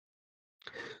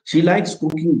 She likes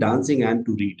cooking, dancing, and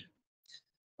to read.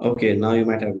 Okay, now you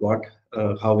might have got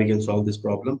how we can solve this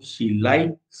problem. She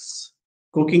likes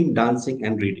cooking, dancing,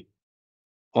 and reading,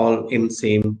 all in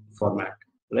same format,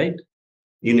 right?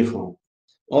 Uniform.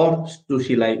 Or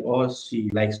she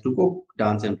likes to cook,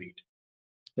 dance, and read.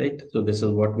 Right, so this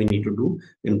is what we need to do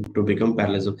to become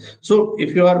parallelism. So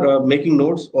if you are making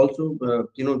notes, also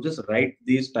just write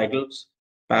these titles,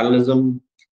 parallelism,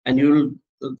 and you'll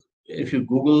if you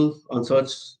Google on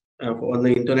search on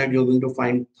the internet, you're going to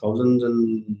find thousands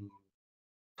and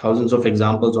thousands of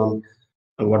examples on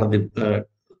what are the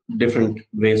different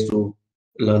ways to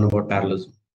learn about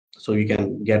parallelism. So you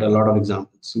can get a lot of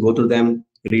examples, go through them,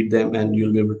 read them, and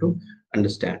you'll be able to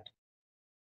understand.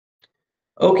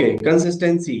 Okay,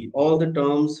 consistency. All the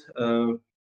terms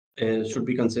should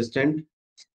be consistent.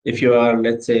 If you are,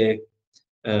 let's say,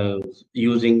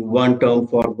 using one term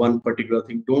for one particular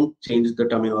thing, don't change the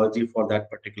terminology for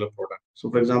that particular product. So,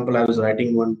 for example, I was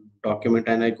writing one document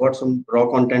and I got some raw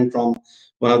content from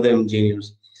one of the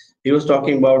engineers. He was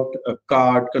talking about a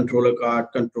card, controller,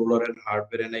 and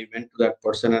hardware. And I went to that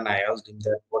person and I asked him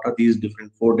that, what are these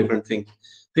four different things?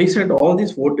 He said, all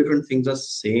these four different things are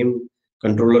same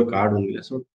controller card only.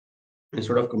 So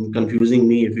instead of confusing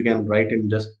me, if you can write in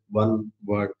just one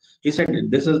word. He said,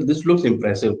 this looks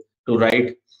impressive to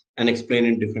write and explain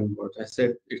in different words. I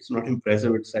said, it's not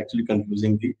impressive, it's actually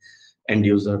confusing the end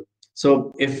user.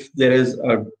 So if there is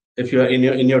if you are in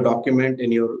your document,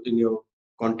 in your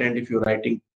content, if you're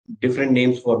writing different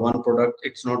names for one product,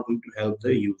 it's not going to help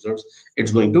the users,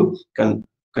 it's going to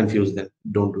confuse them.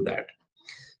 Don't do that.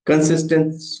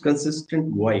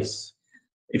 Consistent voice.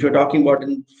 If you're talking about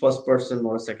in first person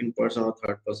or second person or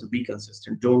third person, be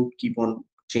consistent. Don't keep on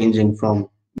changing from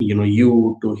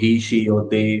you to he, she, or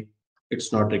they.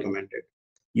 It's not recommended.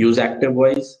 Use active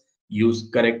voice, use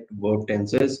correct verb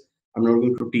tenses. I'm not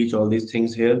going to teach all these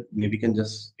things here. Maybe you can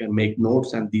just make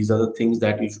notes, and these are the things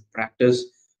that you should practice.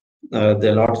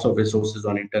 There are lots of resources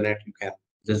on internet. You can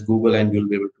just Google and you'll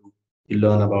be able to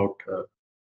learn about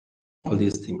all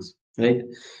these things, right?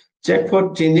 Check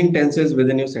for changing tenses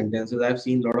within your sentences. I've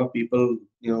seen a lot of people,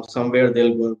 somewhere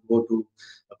they'll go to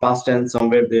past tense,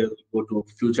 somewhere they'll go to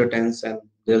future tense, and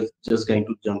they're just going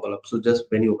to jumble up. So just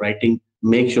when you're writing,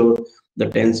 make sure the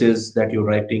tenses that you're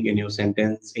writing in your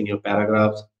sentence, in your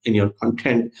paragraphs, in your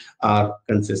content are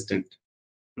consistent,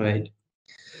 right?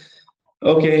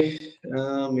 Okay,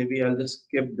 maybe I'll just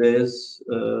skip this.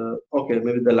 Okay,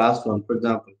 maybe the last one, for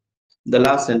example, the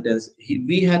last sentence,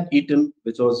 we had eaten,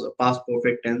 which was a past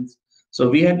perfect tense. So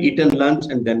we had eaten lunch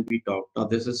and then we talked. Now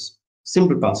this is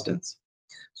simple past tense.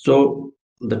 So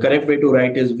the correct way to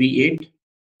write is we ate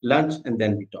lunch and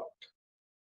then we talked.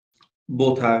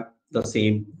 Both are the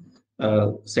same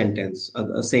sentence,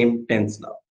 the same tense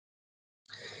now.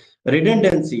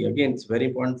 Redundancy, again, it's a very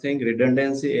important thing.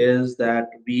 Redundancy is that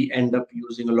we end up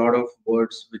using a lot of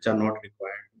words which are not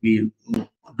required. We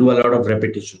do a lot of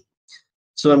repetition.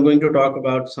 So I'm going to talk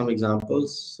about some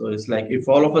examples. So it's like if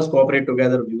all of us cooperate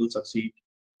together, we will succeed.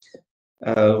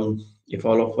 If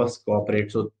all of us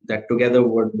cooperate, so that together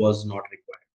word was not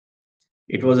required.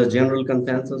 It was a general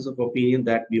consensus of opinion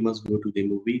that we must go to the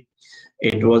movie.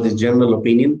 It was a general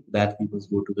opinion that we must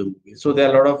go to the movie. So there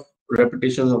are a lot of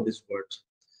repetitions of these words.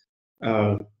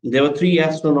 There were three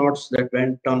astronauts that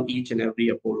went on each and every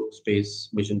Apollo space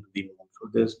mission to the moon. So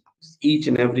this each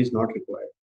and every is not required.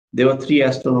 There were three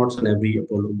astronauts on every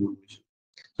Apollo moon mission.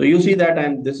 So you see that,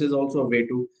 and this is also a way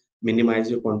to minimize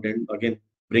your content. Again,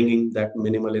 bringing that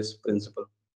minimalist principle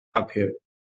up here.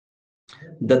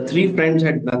 The three friends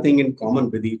had nothing in common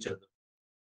with each other.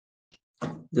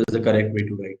 This is the correct way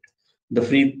to write.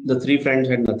 The three friends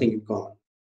had nothing in common.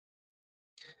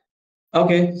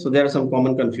 Okay, so there are some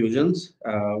common confusions.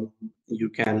 You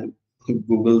can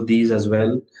Google these as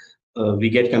well. We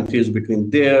get confused between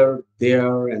there,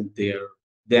 and there.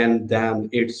 Then,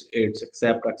 it's,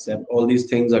 accept. All these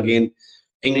things, again,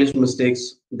 English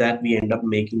mistakes that we end up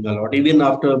making a lot. Even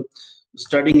after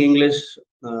studying English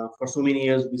for so many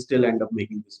years, we still end up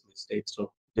making this mistake.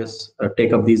 So just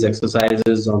take up these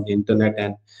exercises on the internet,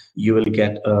 and you will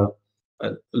get a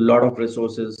lot of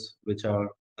resources which are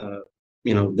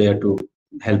there to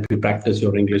help you practice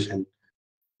your English and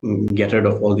get rid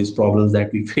of all these problems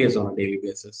that we face on a daily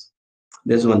basis.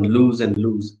 This one, lose and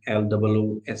lose,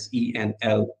 Lose and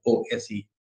Lose.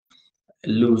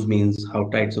 Lose means how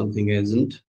tight something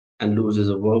isn't, and lose is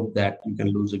a verb that you can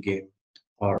lose a game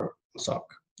or a sock.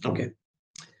 Okay.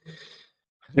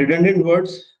 Redundant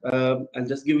words. I'll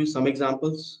just give you some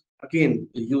examples. Again,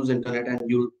 use internet and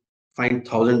you'll find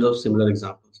thousands of similar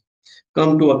examples.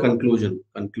 Come to a conclusion.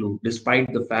 Conclude.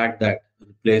 Despite the fact that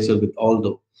replace it with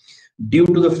although. Due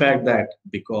to the fact that,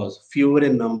 because, fewer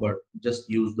in number, just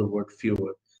use the word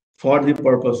fewer. For the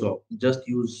purpose of, just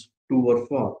use to or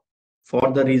for.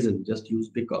 For the reason, just use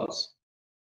because.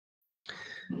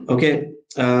 Okay,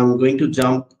 I'm going to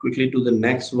jump quickly to the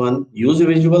next one. Use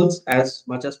visuals as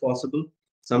much as possible.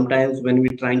 Sometimes when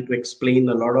we're trying to explain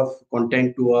a lot of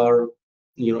content to our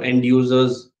end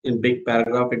users in big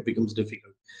paragraph, it becomes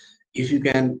difficult. If you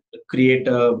can create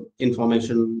a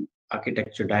information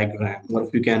architecture diagram, or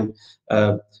if you can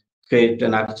create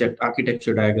an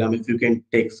architecture diagram, if you can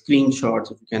take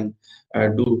screenshots, if you can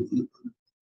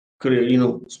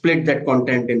split that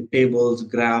content in tables,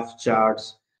 graphs,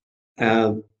 charts,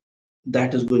 uh,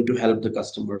 that is going to help the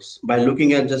customers by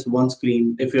looking at just one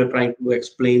screen. If you're trying to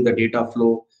explain the data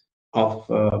flow of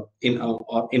in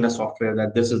a software,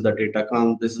 that this is the data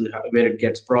count, this is where it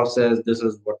gets processed, this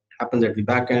is what happens at the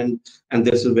back end, and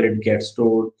this is where it gets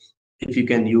stored. If you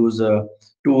can use a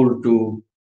tool to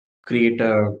create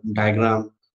a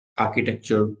diagram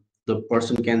architecture, the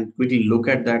person can quickly look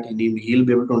at that and he'll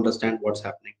be able to understand what's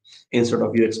happening, instead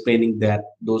of you explaining that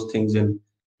those things in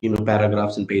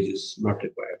paragraphs and pages. Not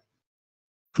required.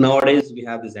 Nowadays we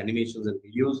have these animations and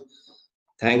videos.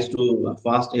 Thanks to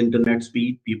fast internet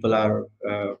speed, people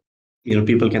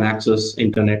can access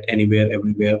internet anywhere,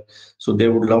 everywhere. So they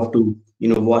would love to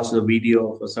watch the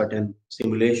video of a certain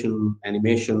simulation,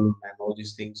 animation, and all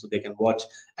these things, so they can watch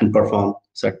and perform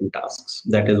certain tasks.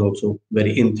 That is also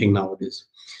very in thing nowadays.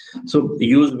 So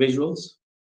use visuals.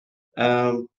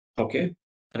 Okay,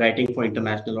 writing for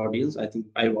international audience. I think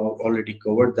I've already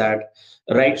covered that.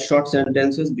 Write short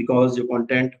sentences, because your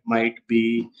content might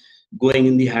be going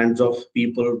in the hands of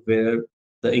people where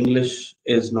the English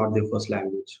is not their first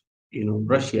language.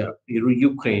 Russia,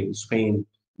 Ukraine, Spain,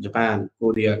 Japan,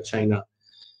 Korea, China.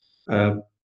 Uh,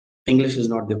 English is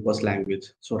not their first language.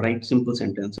 So write simple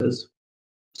sentences,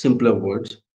 simpler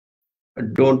words.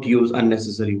 Don't use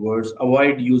unnecessary words.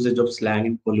 Avoid usage of slang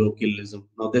and colloquialism.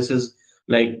 Now this is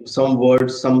like some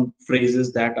words, some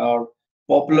phrases that are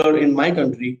popular in my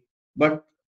country, but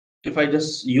if I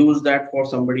just use that for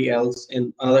somebody else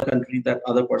in another country, that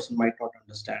other person might not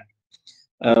understand.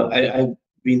 I've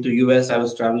been to US. I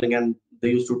was traveling, and they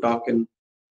used to talk in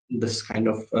this kind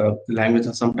of language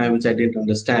sometimes which I didn't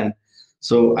understand.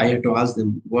 So I had to ask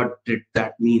them, what did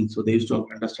that mean? So they used to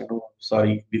understand, oh,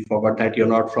 sorry, we forgot that you're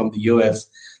not from the US,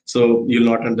 so you'll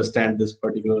not understand this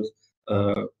particular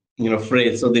uh,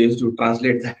 phrase. So they used to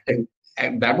translate that,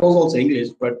 and that was also English,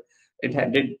 but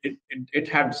it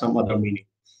had some other meaning.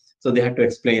 So they had to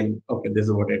explain, okay, this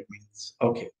is what it means.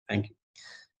 Okay, thank you.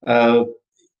 Uh,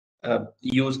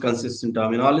 Use consistent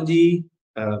terminology.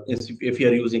 If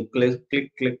you're using click,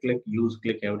 use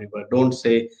click everywhere. Don't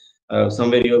say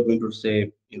somewhere you're going to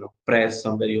say, press,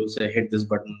 somewhere you'll say hit this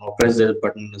button or press this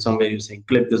button, somewhere you're saying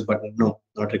click this button. No,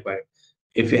 not required.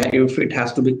 If it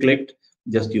has to be clicked,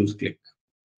 just use click.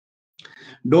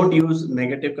 Don't use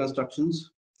negative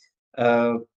constructions.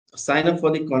 Uh, sign up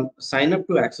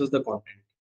to access the content.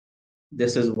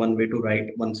 This is one way to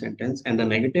write one sentence, and the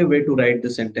negative way to write the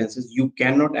sentence is you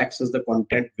cannot access the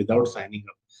content without signing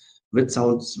up, which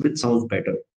sounds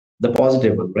better. The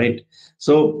positive one, right?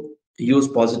 So use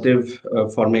positive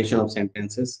formation of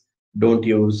sentences. Don't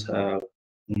use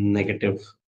negative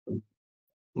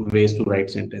ways to write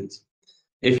sentence.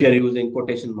 If you are using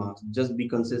quotation marks, just be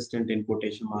consistent in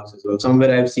quotation marks as well.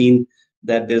 Somewhere I've seen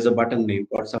that there's a button name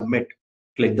or submit.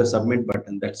 Click the submit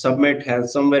button. That submit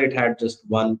has, somewhere it had just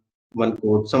one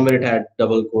quote, somewhere it had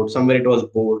double quote, somewhere it was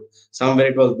bold, somewhere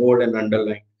it was bold and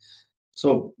underlined.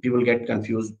 So people get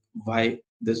confused why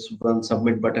this one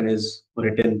submit button is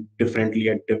written differently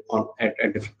at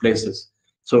different places.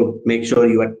 So make sure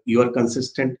you are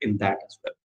consistent in that as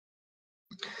well.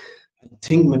 I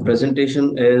think my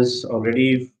presentation is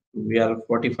already, we are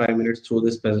 45 minutes through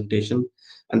this presentation,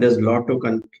 and there's a lot to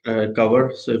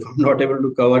cover. So if I'm not able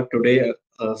to cover today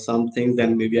some things,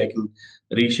 then maybe I can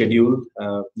reschedule.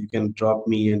 You can drop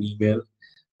me an email,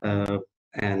 uh,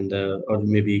 and or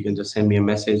maybe you can just send me a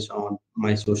message on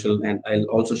my social, and I'll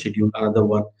also schedule another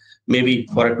one, maybe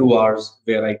for 2 hours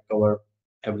where I cover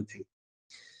everything.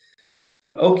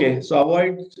 Okay, so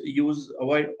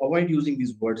avoid using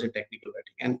these words in technical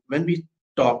writing. And when we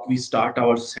talk, we start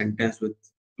our sentence with,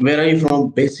 "Where are you from?"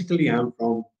 Basically, I'm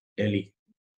from Delhi.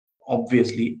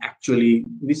 Obviously, actually,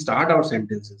 we start our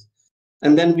sentences,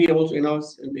 and then we also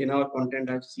in our content,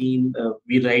 I've seen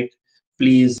we write,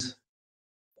 "Please,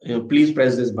 please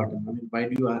press this button." I mean, why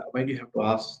do you have to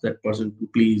ask that person to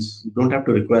please? You don't have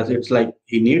to request. It's like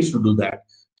he needs to do that.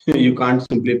 You can't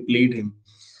simply plead him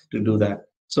to do that.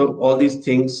 So all these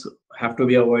things have to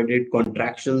be avoided.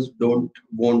 Contractions, don't,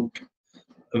 won't,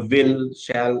 will,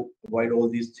 shall, avoid all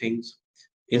these things.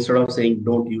 Instead of saying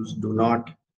don't, use do not.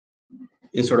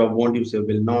 Instead of won't, you say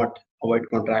will not. Avoid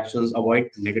contractions, avoid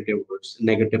negative words,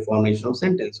 negative formation of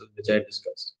sentences, which I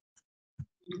discussed.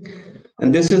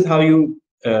 And this is how you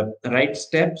write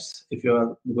steps if you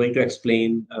are going to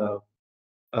explain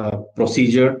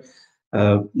procedure.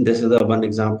 This is the one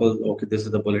example. Okay, this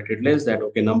is the bulleted list that,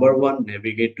 okay, number one,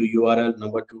 navigate to URL.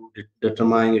 Number two,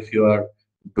 determine if you are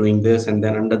doing this. And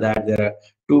then under that, there are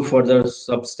two further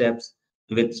sub steps,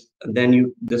 which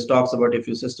then this talks about if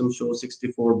your system shows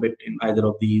 64-bit in either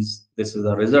of these, this is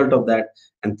the result of that.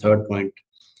 And third point.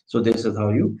 So this is how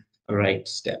you write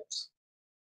steps.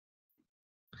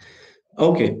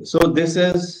 Okay, so this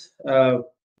is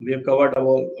we have covered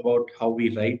about how we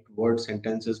write words,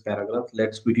 sentences, paragraphs.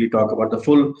 Let's quickly talk about the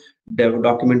full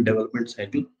document development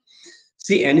cycle.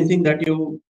 See, anything that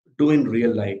you do in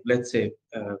real life, let's say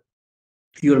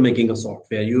you're making a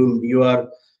software, you are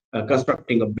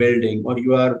constructing a building, or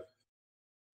you are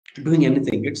doing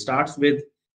anything, it starts with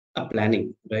a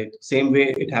planning, right? Same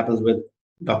way it happens with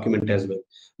document as well.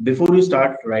 Before you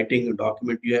start writing a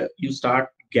document, you start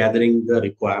gathering the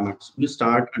requirements. You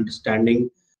start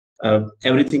understanding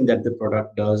everything that the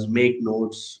product does, make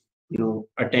notes,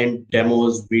 attend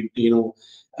demos,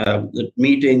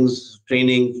 meetings,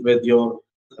 trainings with your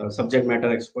subject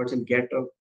matter experts, and get a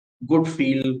good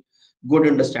feel, good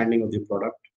understanding of the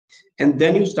product. And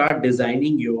then you start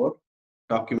designing your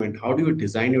document. How do you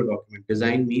design your document?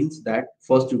 Design means that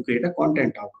first you create a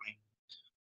content outline,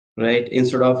 right?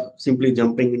 Instead of simply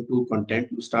jumping into content,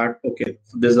 you start, okay,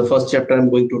 this is the first chapter I'm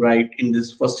going to write. In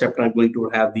this first chapter, I'm going to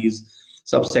have these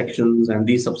subsections, and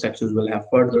these subsections will have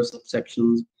further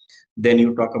subsections. Then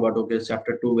you talk about, okay,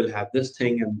 chapter 2 will have this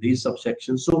thing and these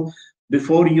subsections. So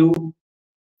before you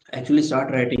actually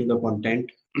start writing the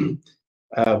content,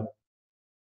 uh,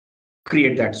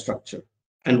 create that structure.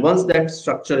 And once that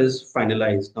structure is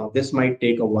finalized, now this might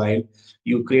take a while.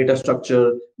 You create a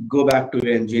structure, go back to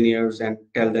your engineers and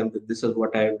tell them that this is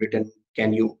what I have written.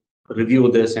 Can you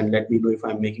review this and let me know if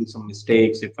I'm making some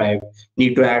mistakes, if I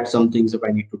need to add some things, if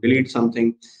I need to delete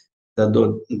something.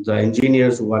 The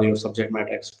engineers who are your subject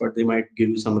matter expert, they might give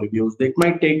you some reviews. They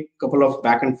might take a couple of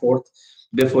back and forth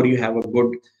before you have a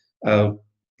good uh,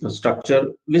 structure,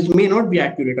 which may not be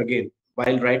accurate again.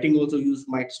 While writing also, you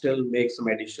might still make some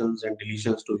additions and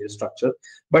deletions to your structure,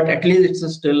 but at least it's a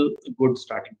still a good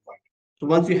starting point. So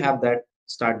once you have that,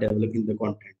 start developing the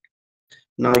content.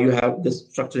 Now you have this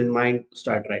structure in mind,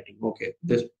 start writing. Okay,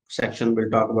 this section will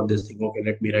talk about this thing. Okay,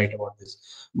 let me write about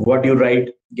this. What you write,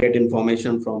 get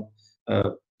information from,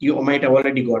 you might have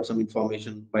already got some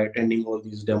information by attending all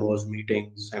these demos,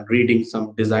 meetings, and reading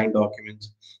some design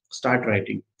documents. Start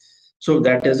writing. So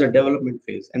that is a development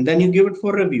phase, and then you give it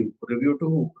for review. Review to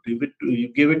who? You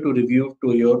give it to review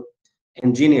to your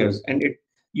engineers, and it,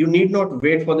 you need not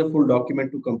wait for the full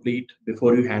document to complete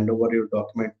before you hand over your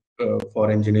document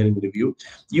for engineering review.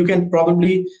 You can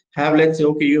probably have, let's say,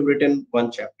 okay, you've written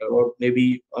one chapter or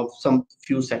maybe of some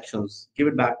few sections. Give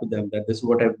it back to them that this is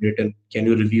what I've written. Can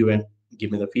you review and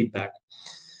give me the feedback?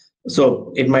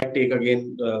 So it might take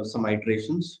again some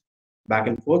iterations back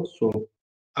and forth. So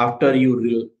after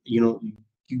you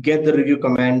get the review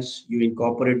commands, you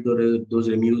incorporate those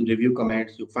review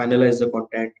commands, you finalize the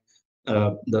content,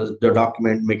 the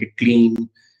document, make it clean,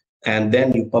 and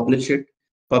then you publish it.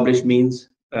 Publish means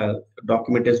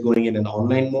document is going in an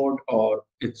online mode, or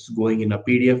it's going in a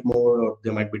PDF mode, or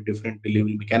there might be different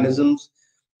delivery mechanisms.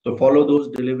 So follow those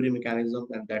delivery mechanisms,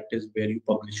 and that is where you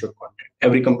publish your content.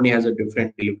 Every company has a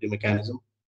different delivery mechanism,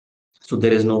 so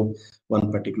there is no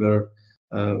one particular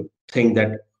uh, thing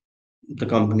that the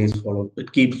companies follow.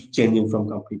 It keeps changing from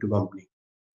company to company.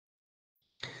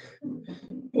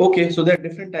 Okay, so there are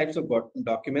different types of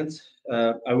documents.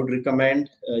 I would recommend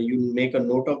you make a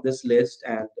note of this list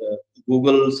and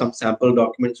Google some sample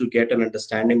documents to get an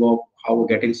understanding of how a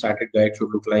getting started guide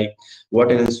should look like,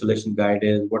 what an installation guide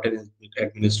is, what an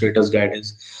administrator's guide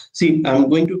is. See, I'm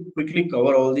going to quickly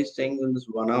cover all these things in this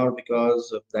 1 hour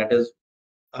because that is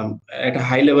at a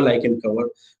high level I can cover.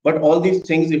 But all these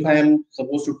things, if I am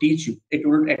supposed to teach you, it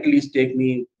will at least take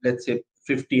me, let's say,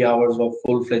 50 hours of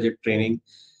full-fledged training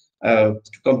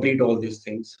to complete all these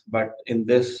things. But in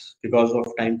this, because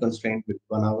of time constraint with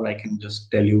 1 hour, I can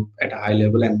just tell you at a high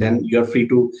level, and then you're free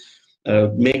to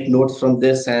make notes from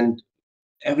this. And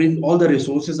all the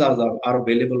resources are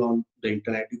available on the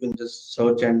internet. You can just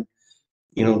search and,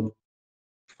 you know,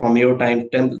 from your time,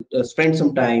 spend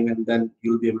some time, and then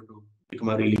you'll be able to become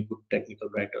a really good technical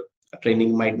writer.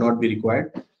 Training might not be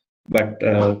required, but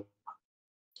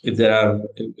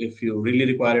if you really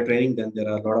require a training, then there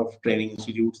are a lot of training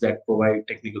institutes that provide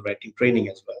technical writing training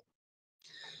as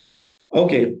well.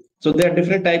 Okay, so there are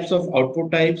different types of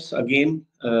output types. Again,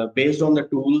 based on the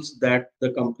tools that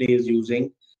the company is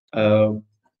using, uh,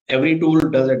 every tool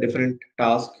does a different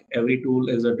task. Every tool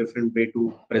is a different way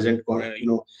to present,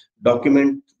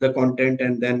 document the content,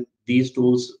 and then these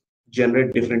tools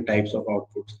generate different types of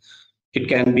outputs. It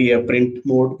can be a print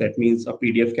mode, that means a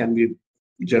PDF can be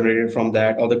generated from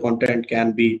that, or the content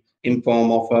can be in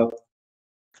form of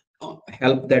a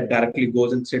help that directly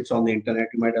goes and sits on the internet.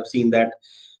 You might have seen that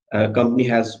company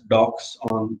has docs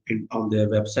on their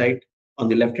website. On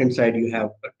the left hand side, you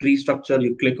have a tree structure.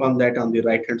 You click on that. On the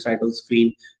right hand side of the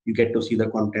screen, you get to see the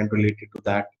content related to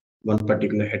that one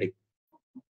particular heading.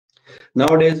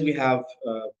 Nowadays, we have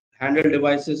handheld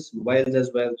devices, mobiles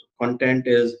as well. Content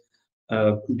is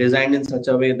designed in such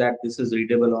a way that this is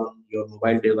readable on your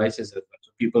mobile devices as well.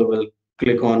 So people will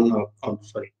click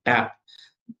tap.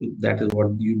 That is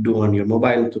what you do on your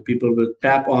mobile. So people will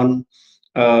tap on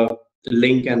a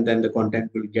link, and then the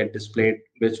content will get displayed,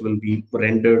 which will be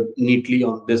rendered neatly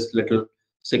on this little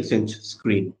 6-inch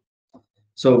screen.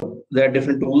 So there are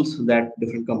different tools that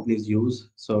different companies use.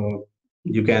 So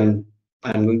you can,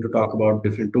 I'm going to talk about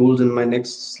different tools in my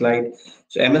next slide.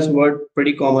 So MS Word,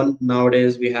 pretty common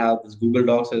nowadays. We have this Google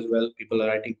Docs as well. People are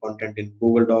writing content in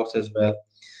Google Docs as well.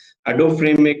 Adobe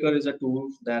FrameMaker is a tool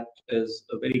that is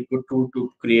a very good tool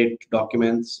to create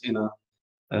documents in a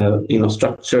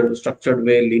structured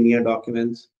way, linear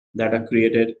documents that are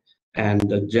created,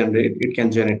 and it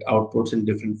can generate outputs in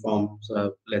different forms.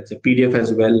 Let's say PDF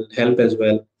as well, help as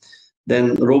well.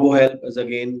 Then RoboHelp is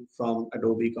again from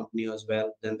Adobe company as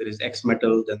well. Then there is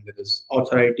XMetal, then there is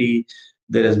Authority,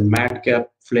 there is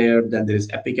Madcap, Flare, then there is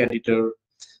Epic Editor.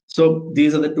 So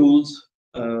these are the tools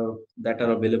that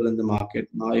are available in the market.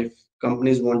 Now, if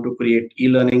companies want to create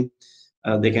e-learning,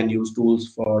 they can use tools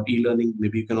for e-learning.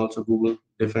 Maybe you can also Google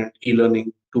different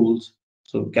e-learning tools.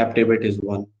 So Captivate is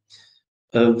one.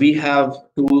 We have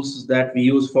tools that we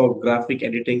use for graphic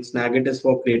editing. Snagit is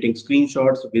for creating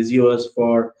screenshots. Visio is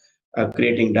for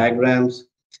creating diagrams.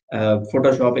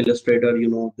 Photoshop, Illustrator,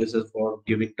 this is for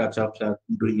giving touch-ups and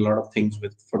doing a lot of things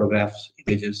with photographs,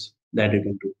 images that you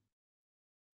can do.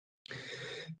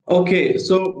 Okay,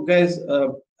 so guys,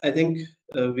 I think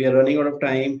we are running out of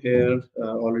time here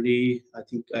already. I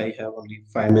think I have only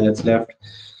 5 minutes left.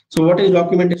 So what is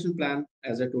documentation plan?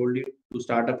 As I told you, to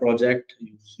start a project,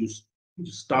 you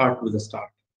start with a start.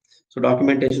 So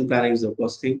documentation planning is the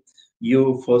first thing.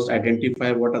 You first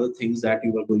identify what are the things that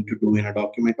you are going to do in a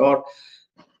document, or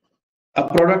a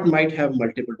product might have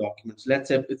multiple documents. Let's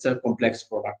say it's a complex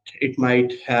product. It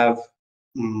might have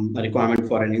a requirement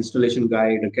for an installation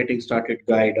guide, a getting started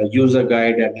guide, a user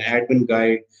guide, an admin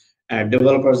guide, a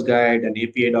developer's guide, an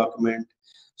API document.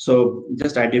 So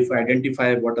just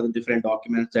identify what are the different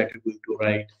documents that you're going to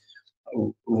write.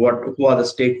 Who are the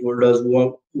stakeholders,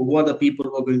 who are the people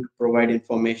who are going to provide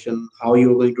information, how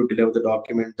you're going to deliver the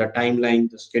document, the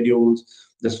timeline, the schedules,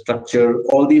 the structure,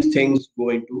 all these things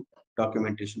go into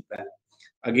documentation plan.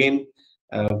 Again,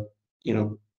 uh, you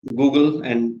know, google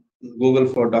and google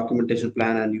for documentation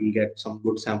plan, and you will get some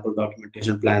good sample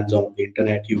documentation plans on the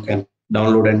internet. You can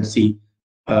download and see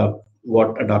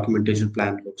what a documentation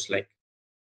plan looks like.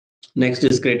 Next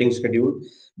is creating schedule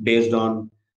based on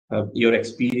your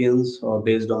experience, or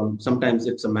based on, sometimes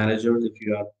it's a manager. If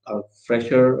you are a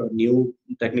fresher or new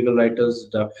technical writers,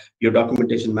 your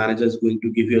documentation manager is going to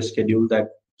give you a schedule that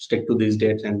stick to these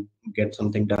dates and get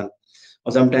something done.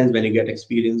 Or sometimes when you get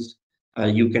experienced,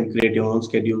 you can create your own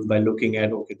schedules by looking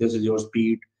at, okay, this is your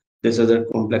speed, this is the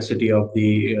complexity of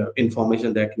the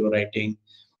information that you're writing,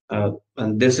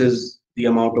 and this is the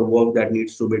amount of work that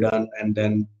needs to be done, and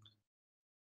then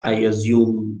I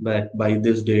assume that by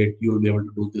this date you will be able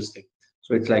to do this thing.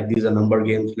 So it's like these are number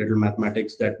games, little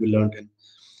mathematics that we learned in,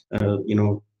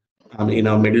 in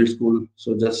our middle school.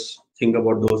 So just think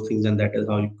about those things, and that is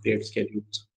how you create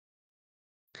schedules.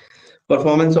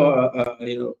 Performance, or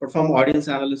perform audience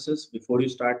analysis before you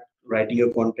start writing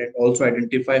your content. Also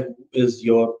identify who is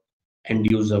your end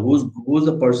user, who's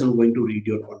the person going to read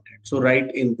your content. So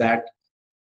write in that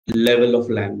level of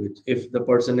language. If the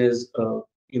person is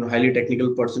highly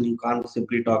technical person, you can't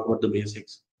simply talk about the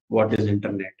basics. What is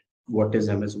internet? What is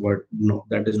MS Word? No,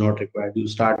 that is not required. You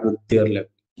start with their level.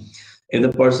 If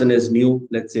the person is new,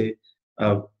 let's say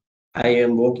uh, I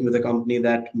am working with a company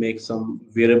that makes some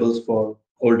wearables for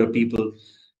older people,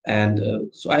 and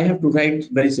so I have to write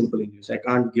very simple English. I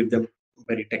can't give them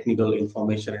very technical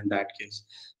information in that case.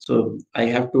 So I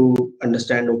have to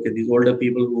understand, okay, these older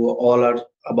people who all are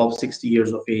above 60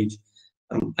 years of age,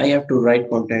 I have to write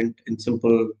content in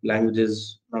simple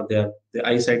languages. Now the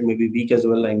eyesight may be weak as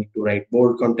well. I need to write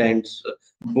bold contents,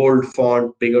 bold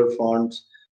font, bigger fonts,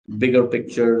 bigger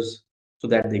pictures, so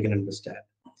that they can understand.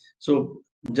 So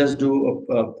just do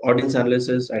audience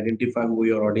analysis, identify who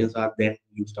your audience are, then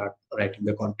you start writing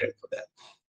the content for them.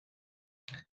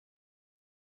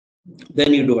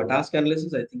 Then you do a task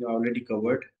analysis. I think I already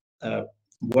covered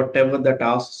whatever the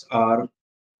tasks are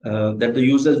that the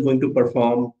user is going to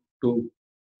perform to,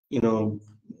 you know,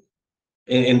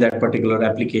 in that particular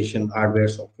application, hardware,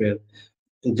 software.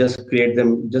 Just create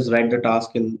them, just write the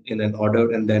task in an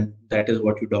order, and then that is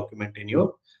what you document in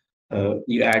your,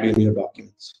 you add in your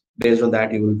documents. Based on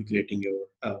that, you will be creating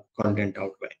your content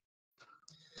outline.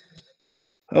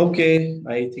 Okay,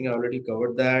 I think I already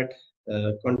covered that.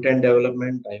 Content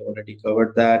development, I already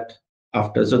covered that.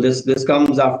 After, so this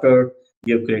comes after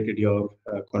you have created your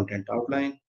content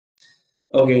outline.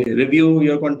 Okay, review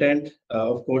your content.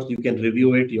 Of course, you can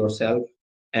review it yourself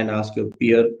and ask your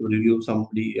peer to review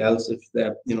somebody else. If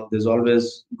that, there's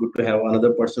always good to have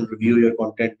another person review your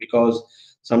content, because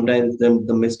sometimes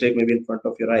the mistake may be in front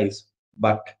of your eyes.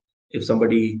 But if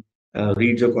somebody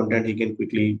reads your content, he can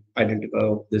quickly identify,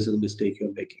 oh, this is a mistake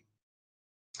you're making.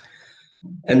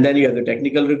 And then you have the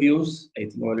technical reviews. I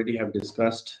think already have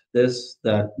discussed this,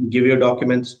 that give your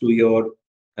documents to your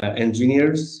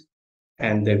engineers,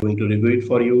 and they're going to review it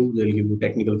for you. They'll give you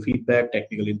technical feedback,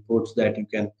 technical inputs that you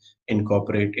can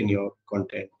incorporate in your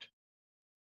content.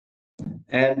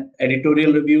 And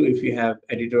editorial review, if you have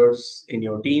editors in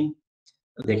your team,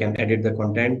 they can edit the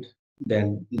content,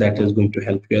 then that is going to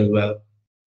help you as well.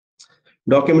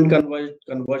 Document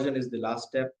conversion is the last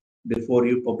step before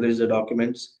you publish the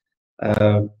documents.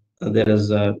 There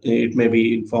is it may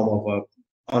be in form of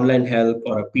a online help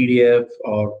or a PDF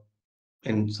or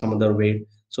in some other way.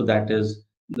 So that is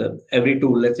the every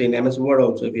tool. Let's say in MS Word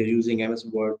also, if you're using MS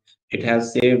Word, it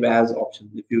has save as option.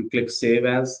 If you click save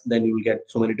as, then you will get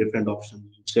so many different options.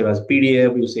 You save as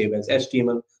PDF, you save as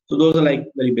HTML. So those are like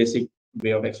very basic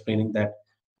way of explaining that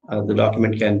the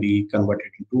document can be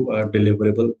converted into a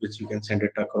deliverable, which you can send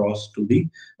it across to the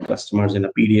customers in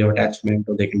a PDF attachment,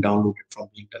 or they can download it from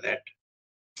the internet.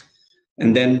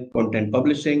 And then content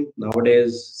publishing.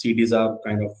 Nowadays, CDs are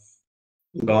kind of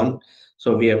gone.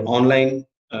 So we have online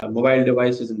mobile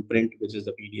devices in print, which is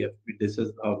the PDF. This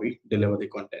is how we deliver the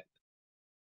content.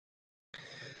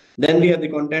 Then we have the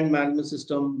content management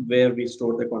system where we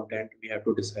store the content. We have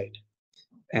to decide,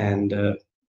 and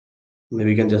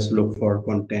maybe we can just look for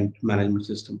content management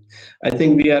system. I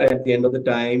think we are at the end of the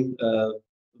time.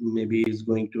 Maybe it's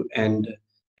going to end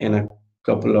in a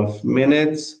couple of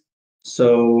minutes.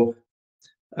 So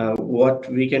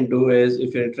what we can do is,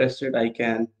 if you're interested, I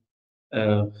can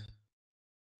uh,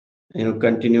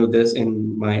 continue this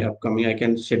in my upcoming. I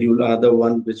can schedule another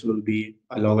one which will be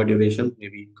a longer duration,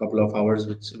 maybe a couple of hours,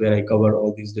 which where I cover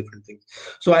all these different things.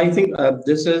 So I think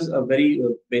this is a very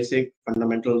basic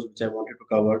fundamentals which I wanted to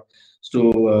cover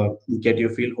to get your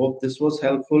feel. Hope this was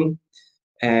helpful,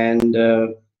 and uh,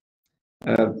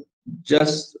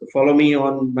 just follow me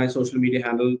on my social media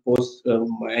handle, post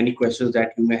any questions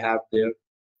that you may have there,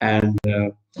 and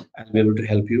I'll be able to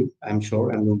help you. I'm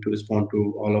sure I'm going to respond to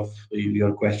all of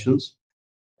your questions.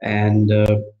 And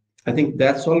I think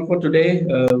that's all for today.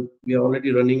 We are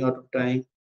already running out of time,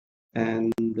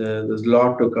 and there's a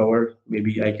lot to cover.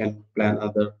 Maybe I can plan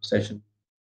another session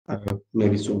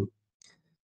maybe soon.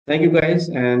 Thank you guys,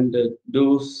 and do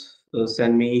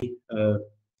send me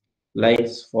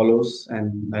likes, follows,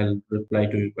 and I'll reply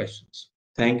to your questions.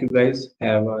 Thank you guys.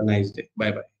 Have a nice day.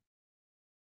 Bye bye.